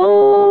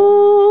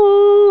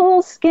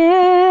soul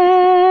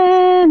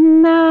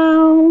skin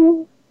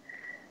now.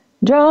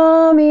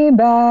 Draw me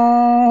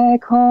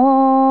back home.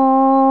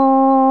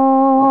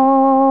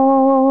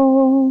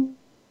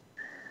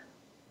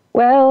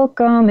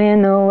 Welcome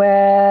in the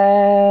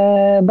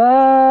web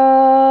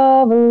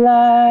of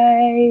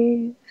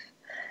life.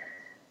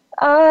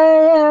 I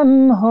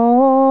am home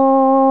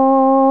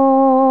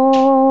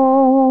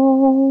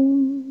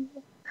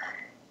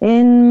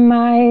in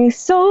my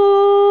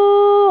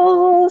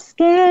soul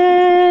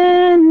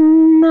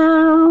skin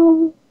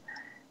now.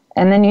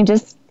 And then you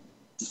just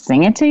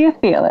sing it till you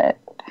feel it.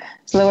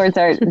 So the words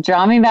are,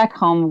 draw me back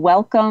home,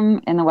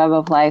 welcome in the web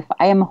of life.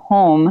 I am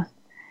home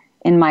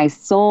in my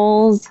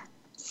soul's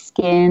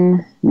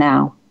skin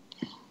now.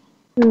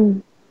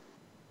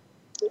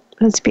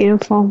 That's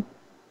beautiful.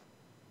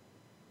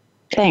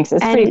 Thanks.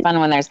 It's pretty fun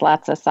when there's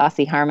lots of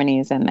saucy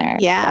harmonies in there.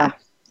 Yeah. So,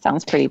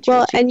 sounds pretty churchy.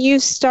 Well, and you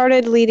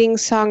started leading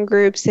song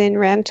groups in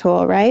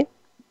Rantoul, right?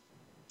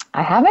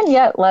 I haven't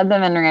yet led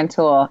them in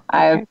Rantoul.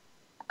 Okay.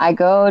 I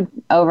go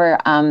over,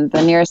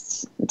 the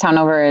nearest town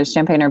over is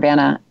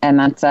Champaign-Urbana, and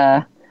that's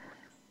a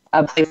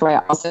place where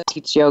I also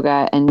teach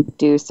yoga and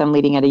do some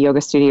leading at a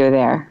yoga studio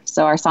there.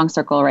 So our song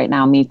circle right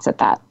now meets at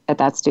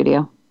that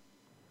studio.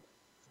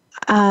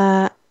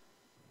 I'm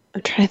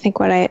trying to think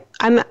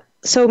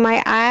so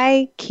my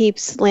eye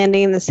keeps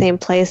landing in the same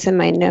place in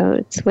my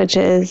notes, which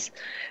is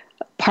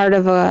part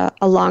of a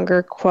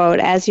longer quote.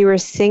 As you were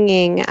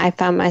singing, I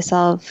found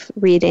myself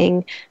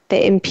reading,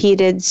 "The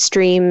impeded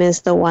stream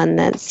is the one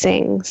that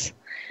sings,"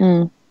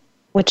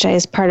 which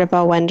is part of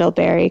a Wendell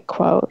Berry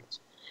quote.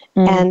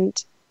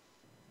 And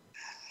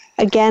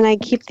again, I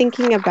keep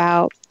thinking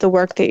about the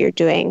work that you're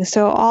doing.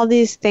 So all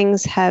these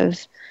things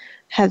have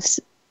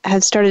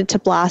started to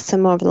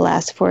blossom over the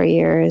last 4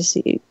 years,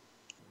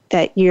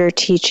 that you're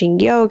teaching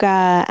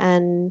yoga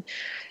and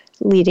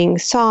leading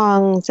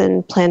songs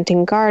and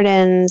planting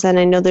gardens. And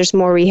I know there's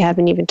more we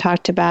haven't even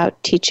talked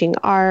about, teaching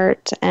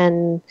art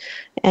and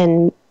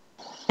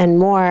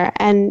more.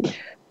 And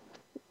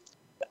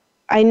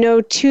I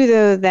know too,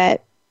 though,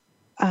 that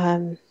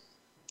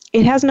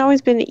it hasn't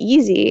always been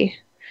easy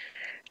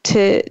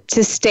to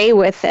stay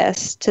with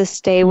this, to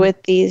stay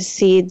with these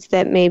seeds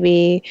that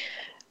maybe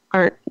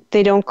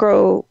they don't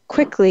grow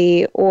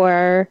quickly,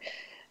 or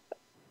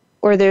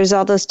there's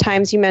all those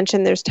times you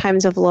mentioned, there's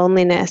times of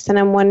loneliness. And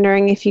I'm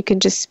wondering if you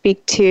could just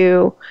speak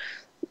to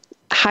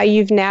how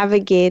you've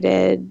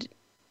navigated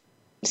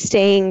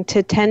staying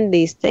to tend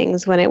these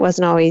things when it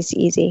wasn't always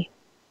easy.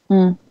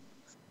 Oh,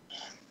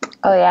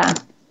 yeah.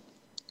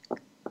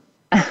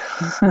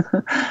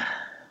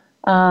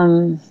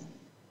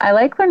 I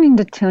like learning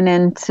to tune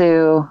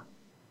into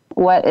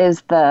what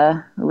is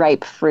the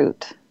ripe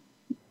fruit.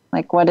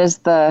 Like, what is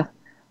the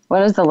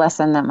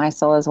lesson that my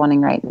soul is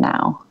wanting right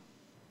now?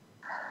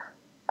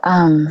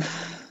 And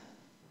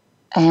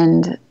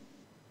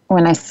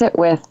when I sit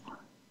with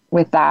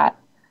that,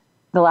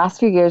 the last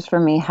few years for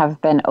me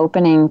have been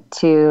opening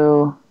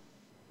to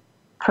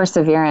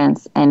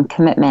perseverance and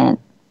commitment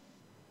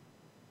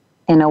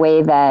in a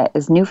way that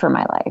is new for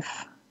my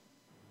life.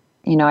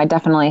 You know, I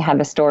definitely have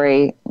a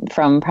story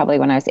from probably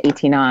when I was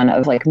 18 on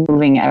of like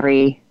moving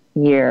every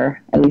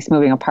year, at least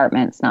moving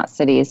apartments, not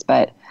cities,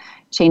 but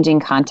changing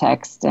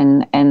context.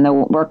 And the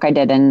work I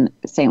did in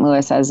St.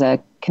 Louis as a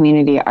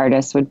community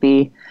artist would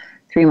be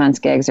 3 months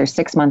gigs or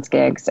 6 months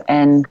gigs.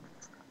 And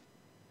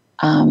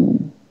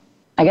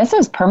I guess it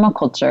was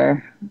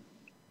permaculture.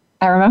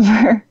 I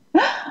remember,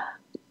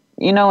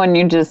 you know, when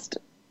you just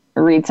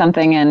read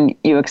something and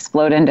you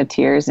explode into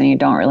tears and you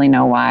don't really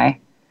know why.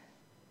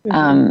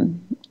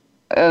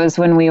 It was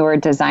when we were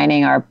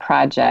designing our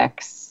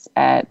projects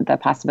at the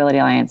Possibility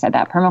Alliance at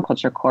that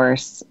permaculture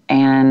course,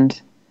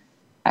 and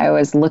I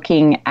was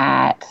looking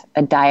at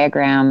a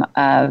diagram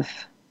of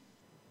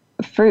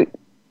a fruit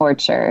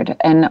orchard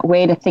and a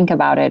way to think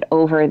about it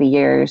over the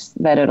years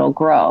that it'll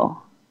grow.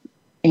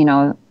 You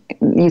know,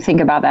 you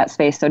think about that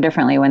space so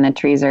differently when the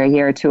trees are a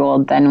year or two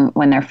old than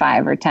when they're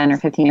 5 or 10 or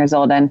 15 years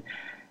old. And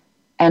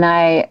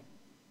I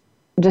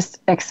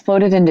just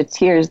exploded into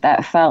tears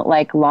that felt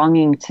like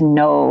longing to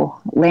know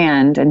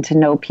land and to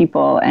know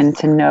people and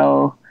to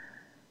know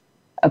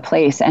a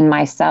place and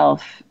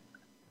myself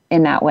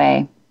in that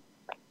way.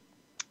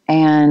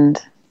 And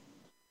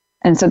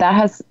so that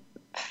has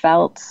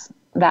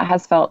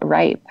felt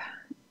ripe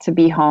to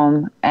be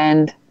home.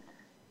 And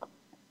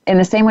in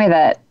the same way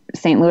that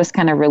St. Louis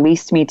kind of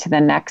released me to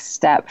the next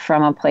step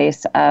from a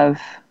place of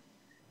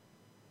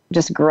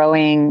just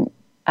growing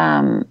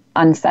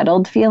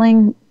unsettled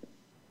feeling,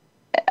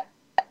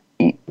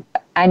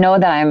 I know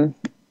that I'm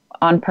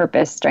on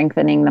purpose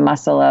strengthening the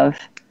muscle of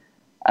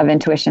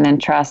intuition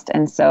and trust.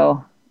 And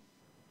so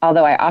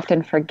although I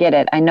often forget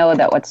it, I know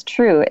that what's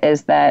true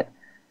is that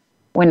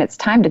when it's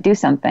time to do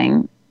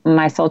something,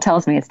 my soul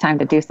tells me it's time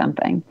to do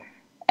something.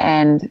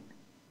 And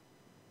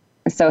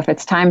so if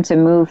it's time to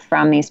move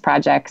from these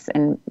projects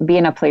and be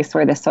in a place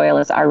where the soil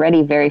is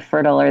already very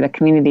fertile or the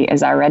community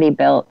is already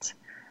built,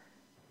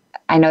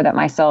 I know that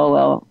my soul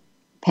will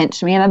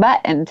pinch me in the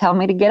butt and tell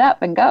me to get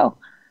up and go.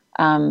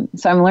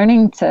 So I'm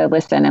learning to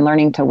listen and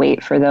learning to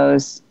wait for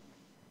those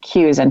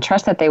cues and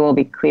trust that they will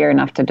be clear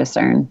enough to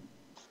discern.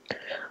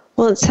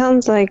 Well, it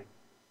sounds like,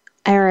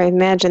 I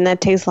imagine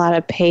that takes a lot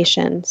of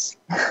patience.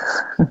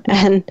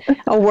 And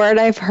a word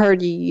I've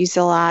heard you use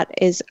a lot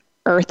is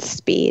earth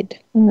speed.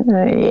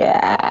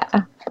 Yeah.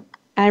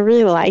 I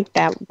really like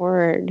that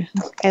word.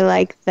 I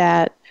like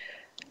that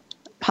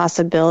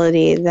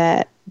possibility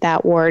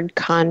that word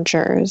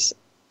conjures.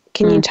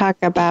 Can you talk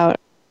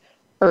about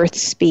earth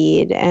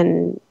speed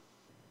and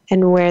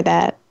where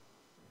that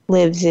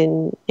lives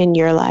in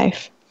your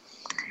life?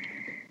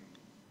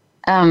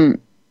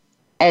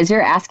 As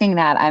you're asking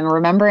that, I'm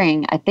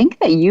remembering, I think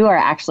that you are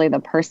actually the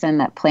person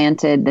that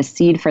planted the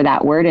seed for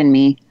that word in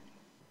me,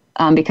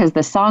 because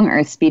the song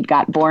Earth Speed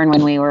got born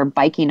when we were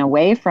biking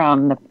away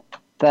from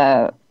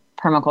the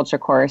permaculture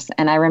course.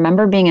 And I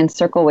remember being in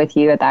circle with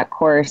you at that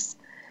course,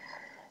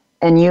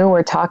 and you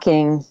were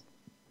talking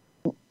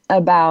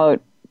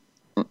about,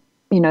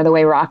 the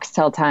way rocks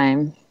tell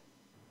time,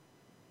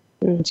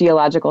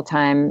 geological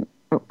time,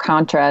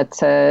 contra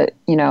to,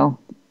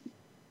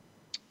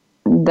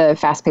 the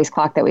fast-paced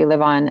clock that we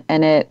live on.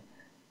 And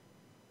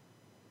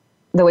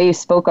the way you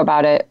spoke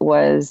about it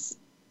was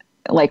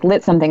like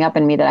lit something up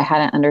in me that I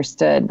hadn't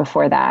understood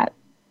before that.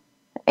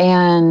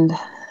 And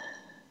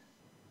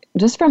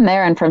just from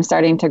there, and from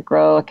starting to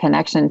grow a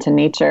connection to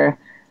nature,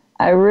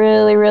 I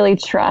really, really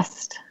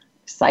trust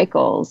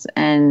cycles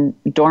and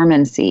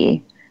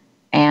dormancy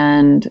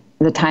and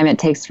the time it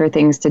takes for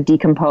things to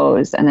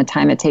decompose and the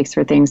time it takes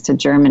for things to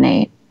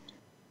germinate.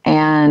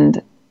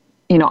 And,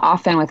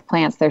 often with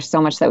plants, there's so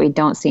much that we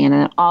don't see. And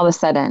then all of a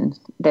sudden,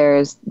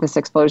 there's this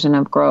explosion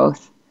of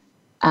growth.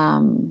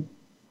 And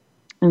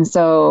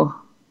so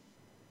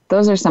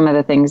those are some of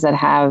the things that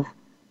have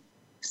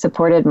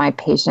supported my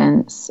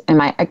patience and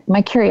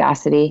my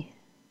curiosity,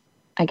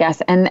 I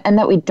guess, and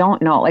that we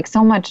don't know. Like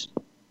so much,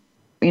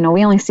 we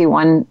only see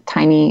one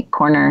tiny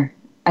corner.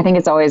 I think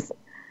it's always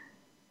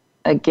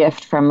a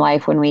gift from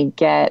life when we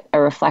get a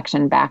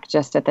reflection back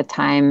just at the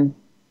time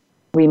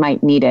we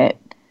might need it.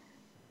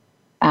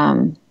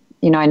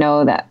 I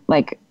know that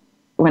like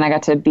when I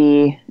got to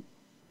be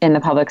in the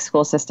public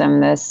school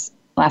system this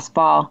last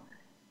fall,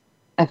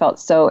 I felt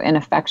so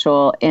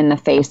ineffectual in the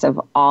face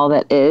of all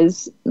that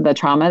is the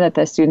trauma that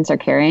the students are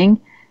carrying.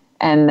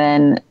 And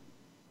then,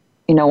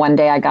 one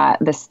day I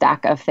got this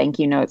stack of thank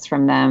you notes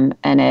from them,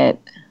 and it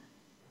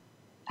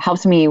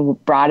helped me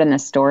broaden the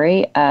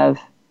story of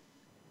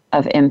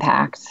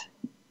impact.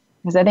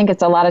 Because I think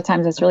it's a lot of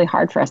times it's really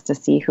hard for us to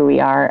see who we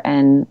are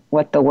and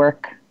what the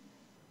work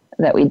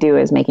that we do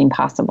is making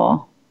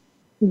possible.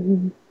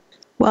 Mm-hmm.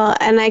 Well,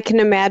 and I can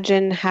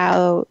imagine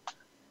how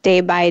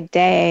day by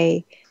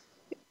day,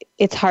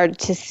 it's hard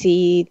to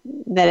see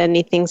that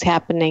anything's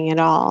happening at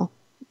all.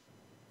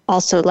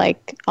 Also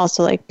like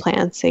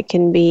plants, it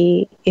can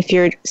be, if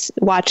you're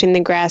watching the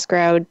grass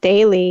grow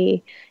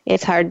daily,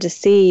 it's hard to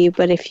see.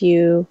 But if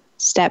you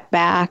step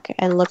back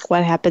and look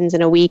what happens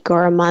in a week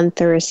or a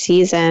month or a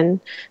season,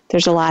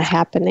 there's a lot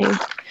happening.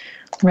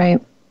 Right.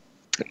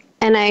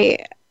 And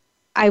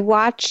I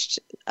watched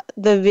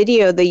the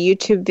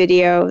YouTube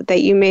video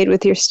that you made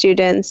with your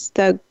students,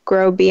 the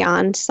Grow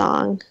Beyond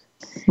song.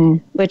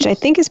 Which I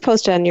think is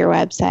posted on your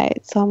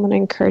website. So I'm going to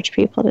encourage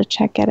people to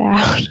check it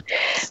out.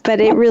 But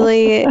it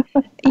really,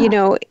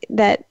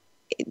 that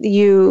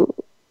you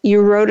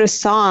wrote a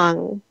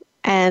song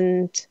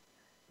and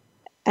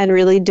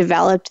really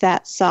developed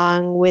that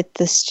song with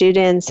the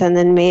students and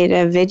then made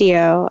a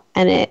video.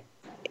 And it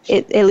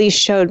at least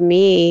showed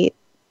me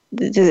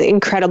the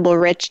incredible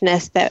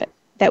richness that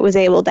was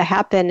able to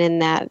happen in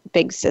that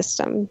big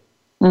system.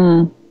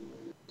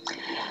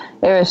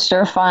 It was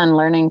sure fun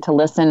learning to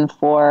listen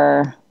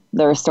for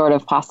the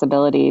restorative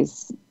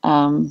possibilities.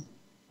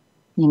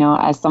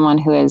 As someone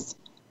who is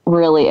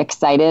really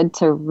excited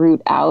to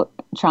root out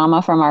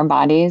trauma from our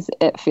bodies,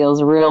 it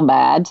feels real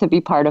bad to be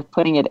part of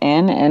putting it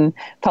in. And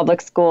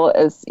public school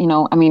is,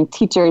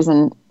 teachers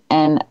and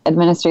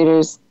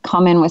administrators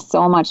come in with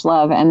so much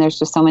love, and there's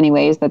just so many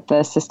ways that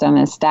the system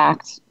is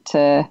stacked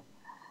to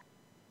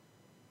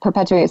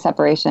perpetuate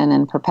separation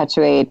and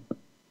perpetuate,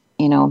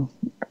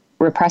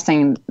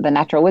 repressing the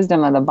natural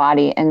wisdom of the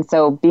body. And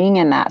so being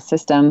in that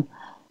system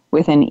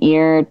with an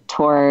ear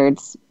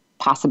towards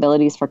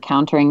possibilities for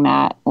countering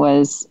that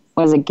was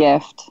a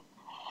gift.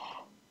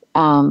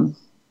 And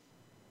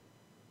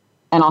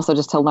also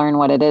just to learn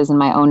what it is in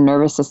my own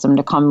nervous system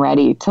to come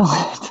ready to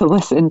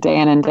listen day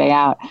in and day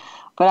out.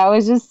 But I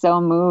was just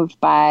so moved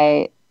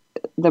by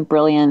the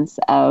brilliance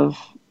of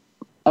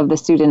the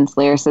students'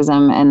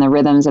 lyricism and the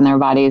rhythms in their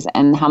bodies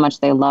and how much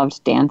they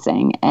loved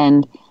dancing.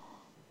 And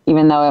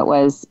even though it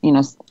was,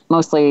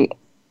 mostly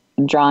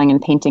drawing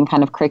and painting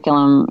kind of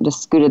curriculum,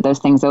 just scooted those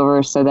things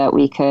over so that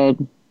we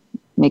could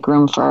make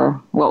room for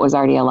what was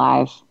already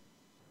alive.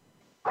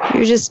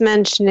 You're just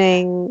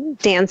mentioning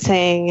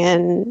dancing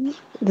and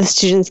the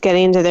students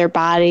getting into their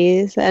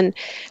bodies. And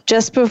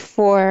just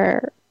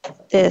before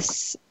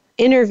this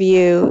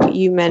interview,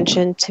 you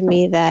mentioned to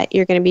me that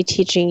you're going to be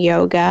teaching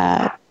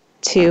yoga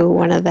to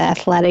one of the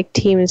athletic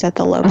teams at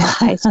the local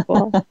high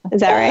school.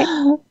 Is that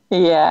right?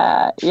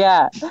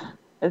 Yeah.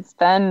 It's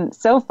been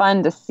so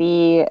fun to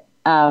see,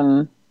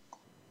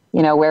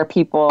 where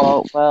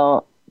people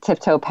will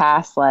tiptoe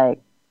past like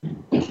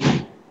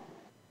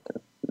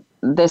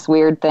this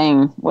weird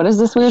thing. What is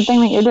this weird thing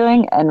that you're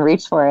doing? And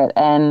reach for it.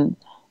 And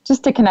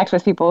just to connect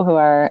with people who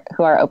are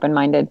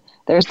open-minded.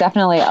 There's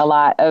definitely a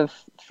lot of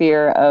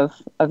fear of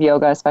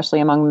yoga, especially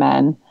among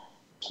men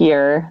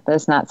here.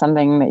 That's not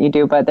something that you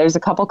do, but there's a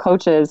couple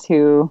coaches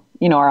who,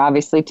 are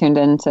obviously tuned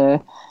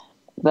into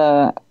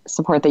the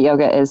support that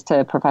yoga is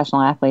to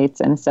professional athletes.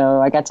 And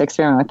so I got to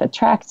experiment with the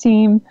track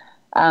team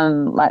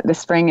this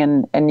spring.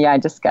 And I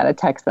just got a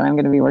text that I'm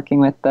going to be working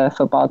with the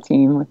football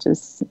team, which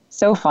is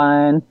so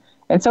fun.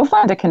 It's so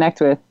fun to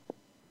connect with,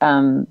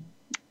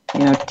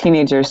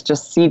 teenagers.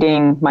 Just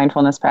seeding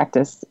mindfulness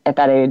practice at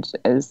that age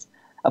is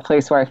a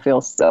place where I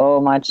feel so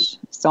much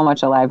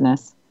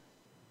aliveness.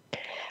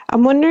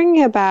 I'm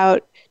wondering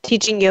about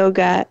teaching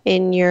yoga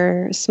in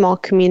your small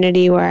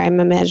community where I'm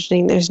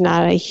imagining there's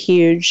not a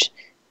huge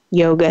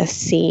yoga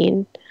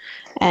scene,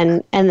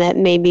 and that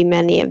maybe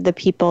many of the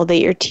people that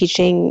you're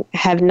teaching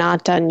have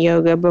not done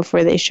yoga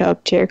before they show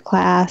up to your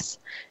class,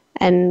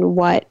 and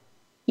what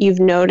you've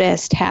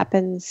noticed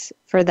happens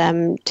for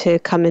them to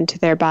come into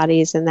their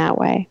bodies in that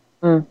way.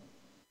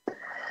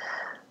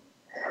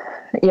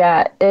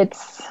 Yeah,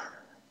 it's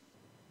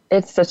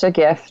such a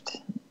gift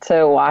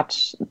to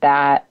watch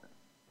that,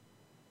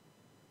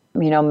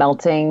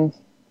 melting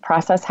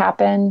process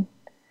happen.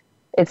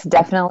 It's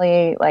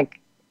definitely like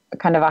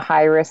kind of a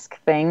high risk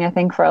thing, I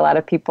think, for a lot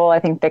of people. I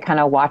think they kind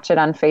of watch it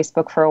on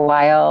Facebook for a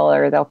while,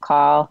 or they'll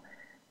call.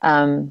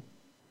 I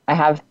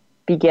have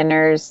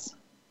beginners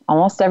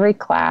almost every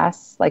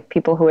class, like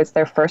people who it's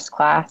their first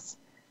class.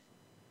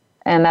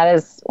 And that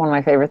is one of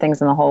my favorite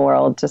things in the whole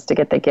world, just to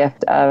get the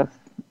gift of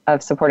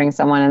supporting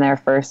someone in their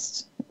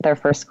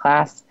first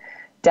class.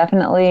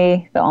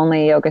 Definitely the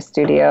only yoga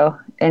studio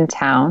in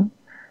town.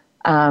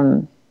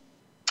 And,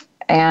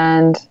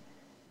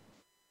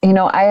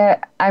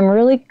 I'm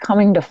really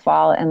coming to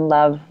fall in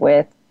love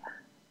with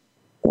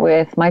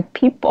my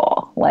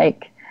people.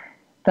 Like,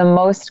 the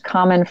most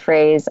common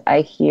phrase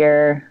I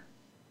hear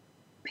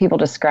people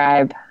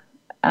describe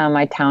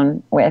my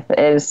town with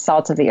is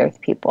salt of the earth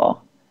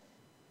people.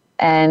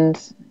 And,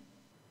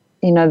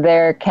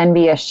 there can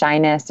be a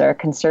shyness or a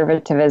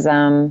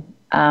conservatism.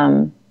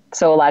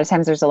 So a lot of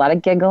times there's a lot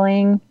of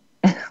giggling,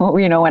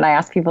 when I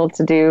ask people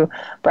to do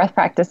breath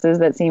practices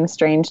that seem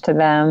strange to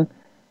them.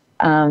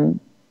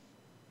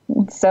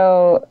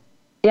 So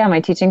yeah, my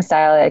teaching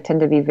style, I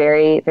tend to be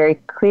very, very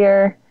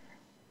clear,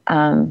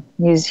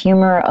 use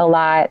humor a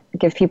lot,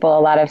 give people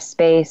a lot of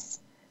space.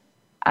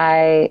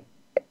 I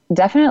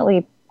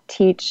definitely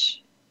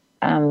teach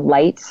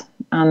light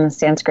on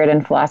Sanskrit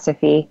and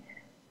philosophy,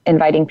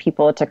 inviting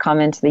people to come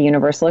into the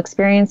universal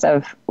experience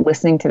of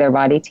listening to their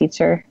body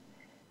teacher.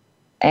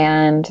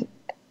 And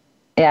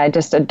yeah, I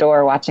just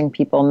adore watching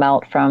people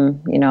melt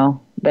from,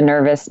 the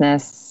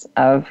nervousness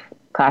of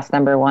class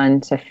number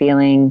 1 to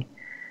feeling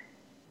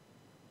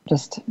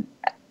just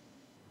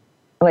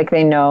like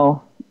they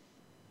know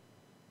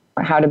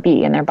how to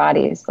be in their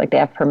bodies, like they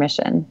have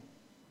permission.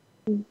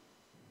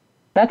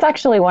 That's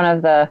actually one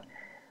of the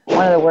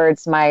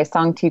words my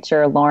song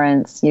teacher,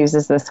 Lawrence,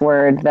 uses this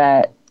word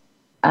that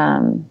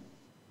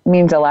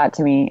means a lot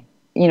to me.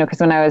 Because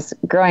when I was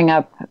growing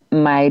up,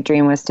 my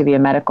dream was to be a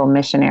medical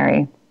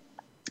missionary.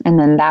 And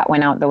then that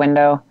went out the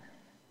window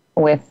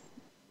with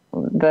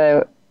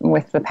the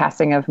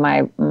passing of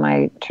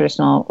my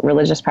traditional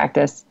religious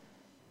practice.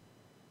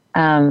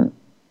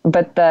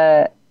 But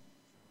the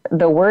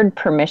word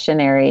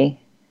permissionary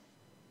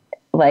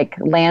like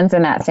lands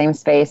in that same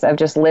space of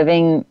just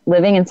living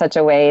in such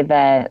a way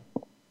that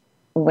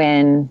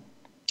when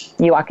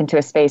you walk into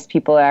a space,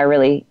 people are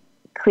really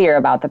clear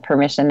about the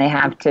permission they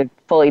have to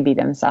fully be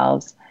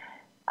themselves.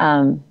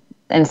 And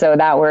so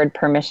that word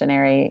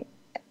permissionary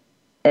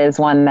is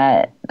one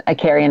that I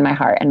carry in my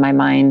heart and my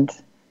mind,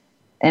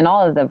 and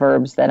all of the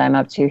verbs that I'm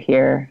up to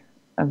here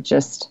of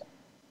just,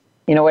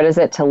 what is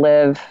it to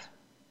live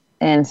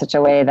in such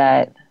a way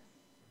that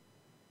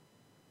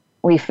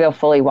we feel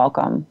fully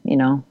welcome,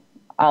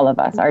 all of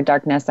us, our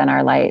darkness and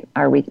our light,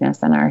 our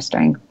weakness and our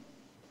strength.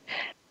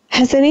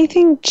 Has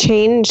anything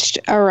changed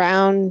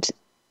around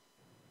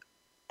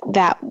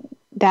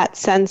that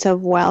sense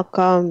of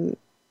welcome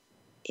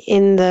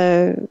in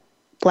the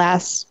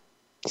last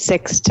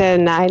 6 to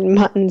 9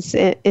 months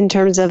in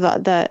terms of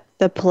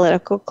the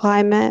political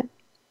climate?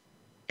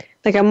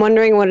 Like, I'm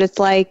wondering what it's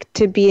like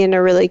to be in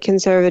a really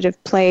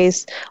conservative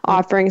place,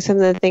 offering some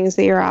of the things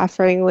that you're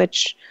offering,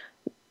 which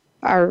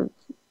are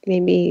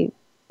maybe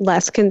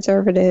less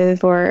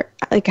conservative, or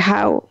like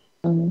how.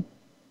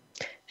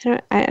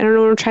 I don't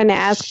know what I'm trying to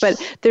ask,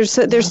 but there's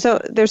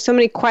so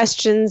many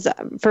questions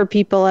for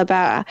people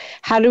about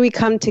how do we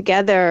come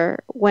together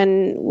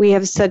when we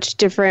have such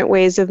different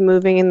ways of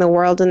moving in the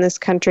world in this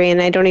country.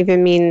 And I don't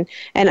even mean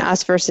an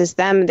us versus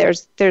them.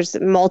 There's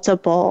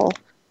multiple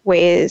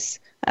ways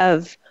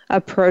of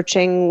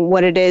approaching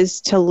what it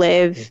is to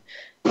live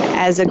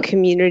as a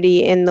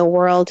community in the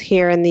world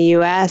here in the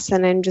U.S.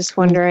 And I'm just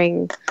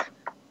wondering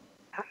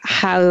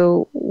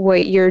how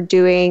what you're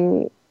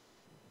doing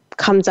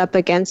comes up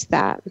against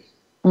that.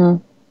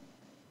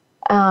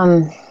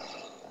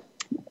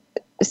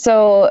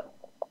 So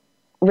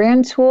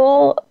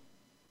Rantoul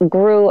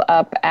grew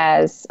up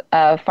as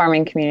a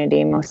farming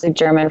community, mostly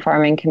German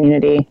farming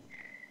community.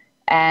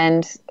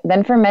 And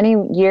then for many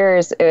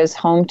years, it was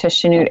home to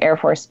Chanute Air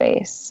Force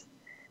Base.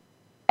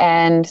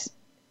 And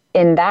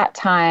in that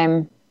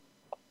time,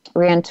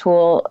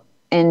 Rantoul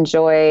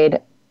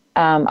enjoyed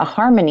a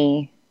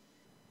harmony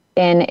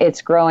in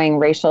its growing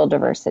racial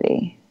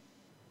diversity.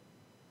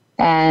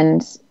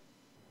 And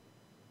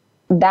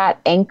that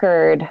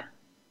anchored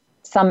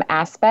some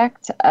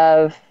aspect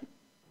of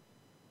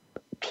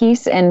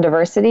peace and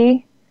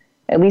diversity,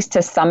 at least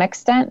to some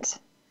extent.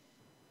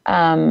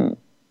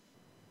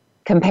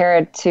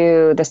 compared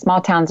to the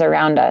small towns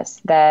around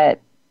us that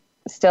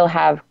still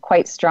have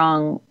quite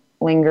strong,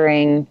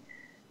 lingering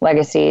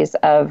legacies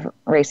of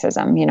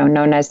racism,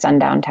 known as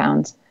sundown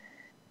towns.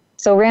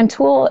 So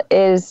Rantoul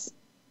is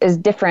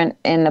different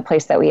in the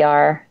place that we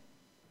are,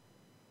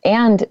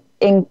 and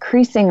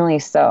increasingly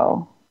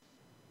so.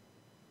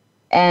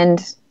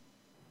 And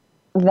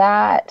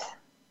that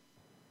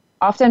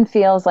often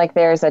feels like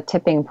there's a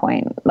tipping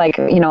point. Like,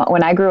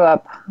 when I grew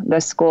up, the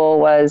school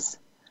was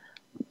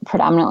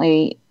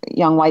predominantly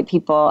young white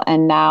people,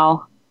 and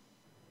now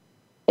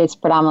it's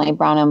predominantly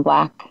brown and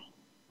black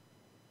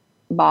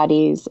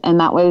bodies. And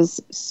that was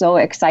so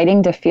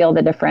exciting to feel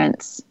the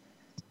difference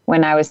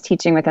when I was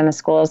teaching within the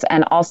schools,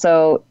 and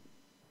also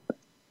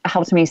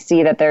helped me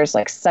see that there's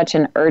like such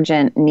an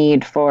urgent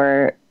need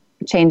for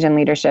change in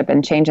leadership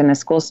and change in the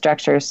school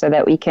structure so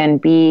that we can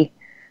be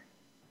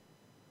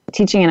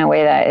teaching in a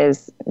way that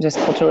is just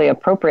culturally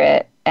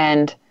appropriate.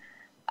 And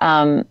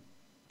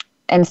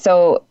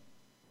so,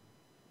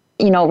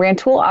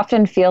 Rantoul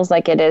often feels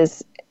like it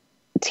is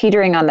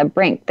teetering on the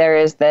brink. There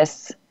is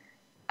this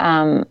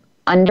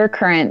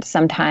undercurrent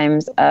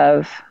sometimes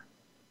of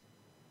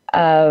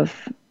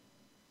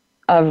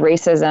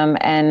racism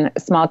and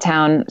small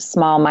town,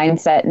 small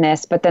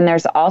mindsetness, but then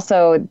there's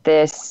also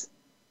this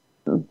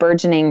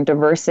burgeoning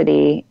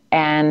diversity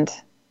and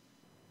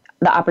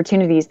the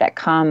opportunities that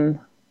come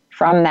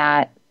from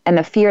that and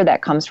the fear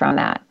that comes from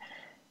that.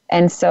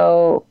 And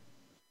so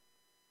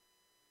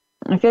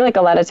I feel like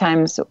a lot of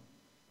times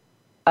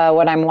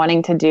what I'm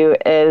wanting to do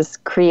is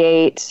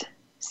create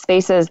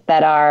spaces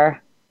that are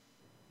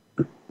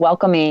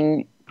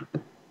welcoming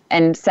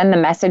and send the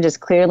message as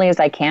clearly as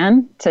I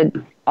can to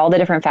all the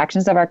different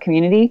factions of our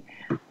community,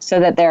 so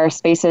that there are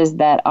spaces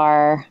that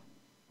are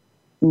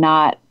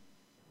not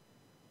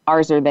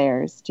ours or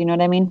theirs. Do you know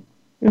what I mean?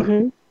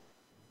 Mm-hmm.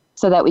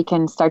 So that we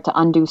can start to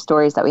undo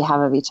stories that we have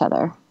of each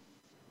other.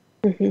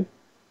 Mm-hmm.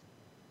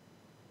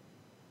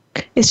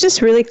 It's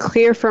just really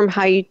clear from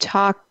how you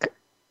talk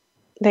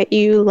that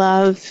you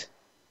love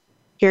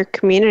your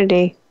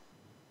community.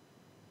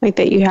 Like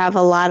that you have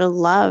a lot of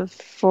love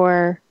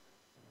for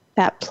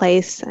that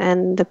place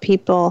and the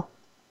people.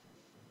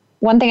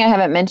 One thing I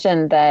haven't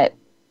mentioned that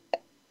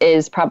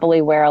is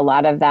probably where a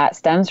lot of that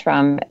stems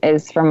from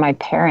is from my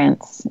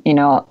parents.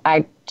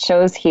 I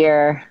chose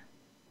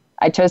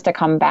to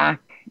come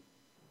back,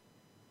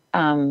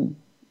 to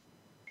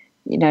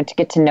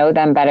get to know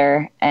them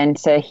better and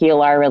to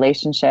heal our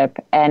relationship.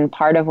 And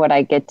part of what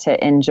I get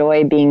to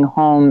enjoy being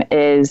home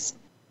is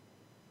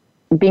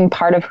being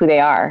part of who they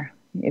are.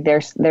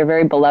 They're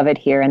very beloved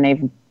here,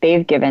 and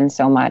they've given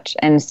so much.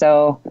 And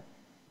so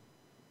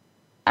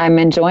I'm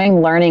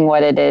enjoying learning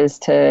what it is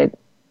to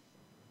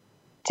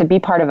be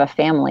part of a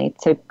family,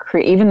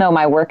 even though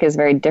my work is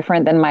very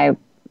different than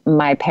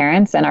my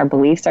parents and our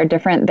beliefs are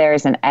different,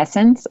 there's an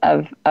essence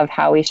of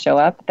how we show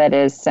up that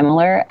is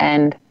similar.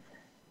 And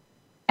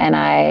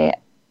I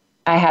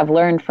have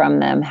learned from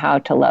them how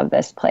to love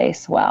this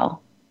place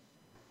well.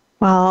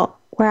 Well,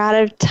 we're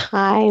out of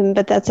time,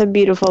 but that's a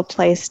beautiful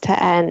place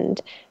to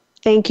end.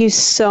 Thank you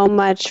so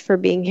much for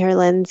being here,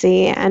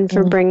 Lindsay, and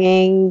for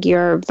bringing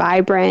your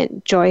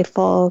vibrant,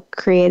 joyful,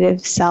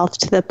 creative self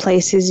to the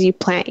places you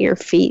plant your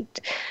feet,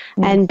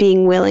 and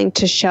being willing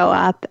to show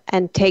up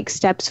and take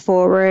steps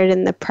forward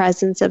in the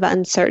presence of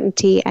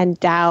uncertainty and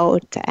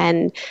doubt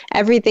and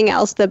everything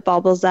else that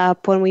bubbles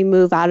up when we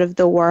move out of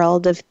the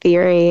world of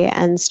theory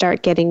and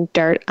start getting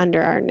dirt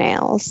under our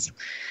nails.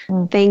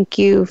 Thank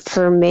you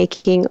for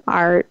making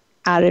art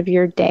out of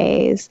your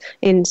days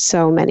in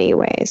so many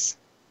ways.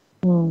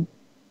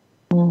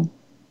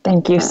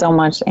 Thank you so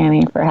much,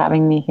 Annie, for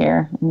having me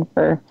here and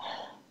for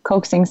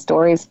coaxing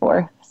stories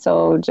forth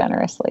so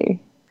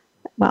generously.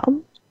 Well,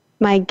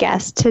 my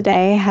guest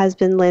today has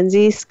been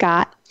Lindsay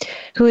Scott,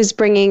 who is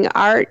bringing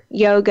art,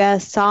 yoga,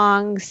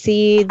 song,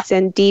 seeds,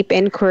 and deep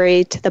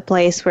inquiry to the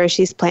place where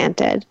she's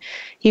planted.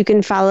 You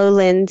can follow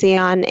Lindsay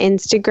on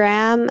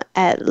Instagram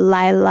at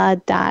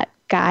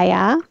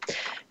lila.gaia.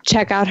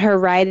 Check out her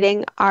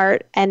writing,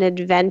 art, and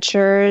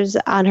adventures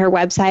on her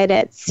website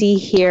at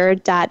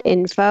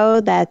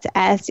seehere.info. That's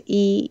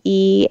SEEHERE.info,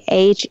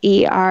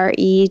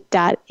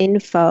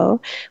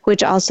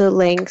 which also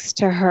links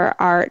to her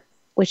art,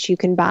 which you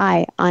can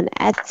buy on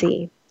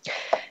Etsy.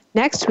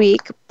 Next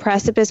week,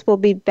 Precipice will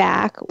be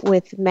back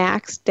with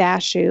Max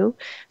Dashu,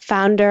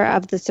 founder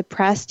of the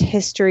Suppressed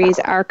Histories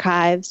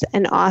Archives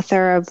and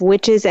author of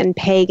Witches and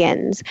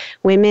Pagans,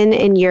 Women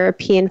in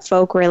European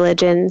Folk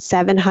Religion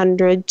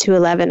 700 to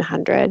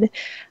 1100,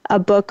 a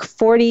book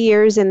 40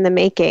 years in the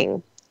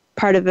making,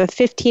 part of a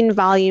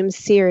 15-volume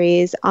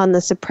series on the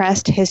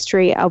suppressed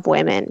history of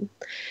women.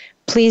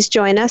 Please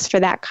join us for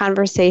that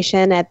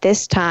conversation at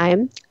this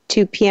time,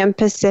 2 p.m.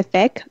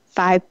 Pacific,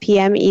 5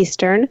 p.m.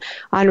 Eastern,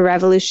 on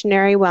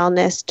Revolutionary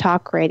Wellness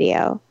Talk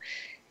Radio.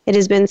 It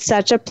has been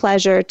such a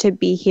pleasure to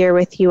be here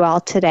with you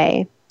all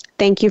today.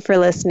 Thank you for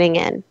listening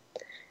in.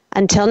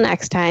 Until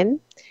next time,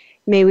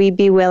 may we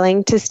be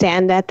willing to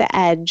stand at the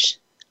edge,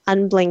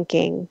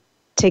 unblinking,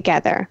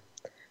 together.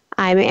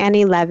 I'm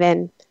Annie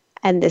Levin,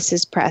 and this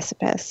is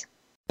Precipice.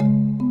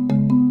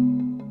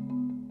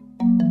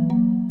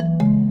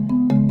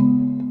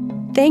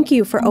 Thank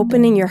you for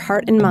opening your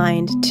heart and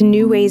mind to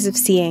new ways of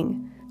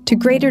seeing, to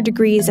greater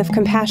degrees of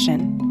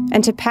compassion,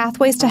 and to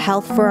pathways to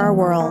health for our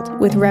world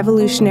with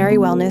Revolutionary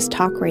Wellness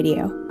Talk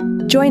Radio.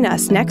 Join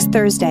us next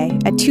Thursday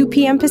at 2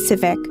 p.m.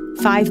 Pacific,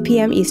 5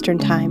 p.m. Eastern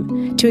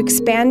Time to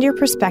expand your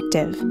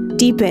perspective,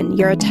 deepen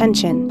your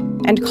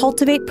attention, and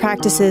cultivate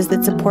practices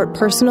that support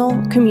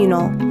personal,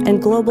 communal,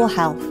 and global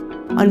health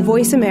on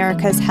Voice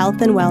America's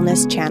Health and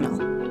Wellness channel.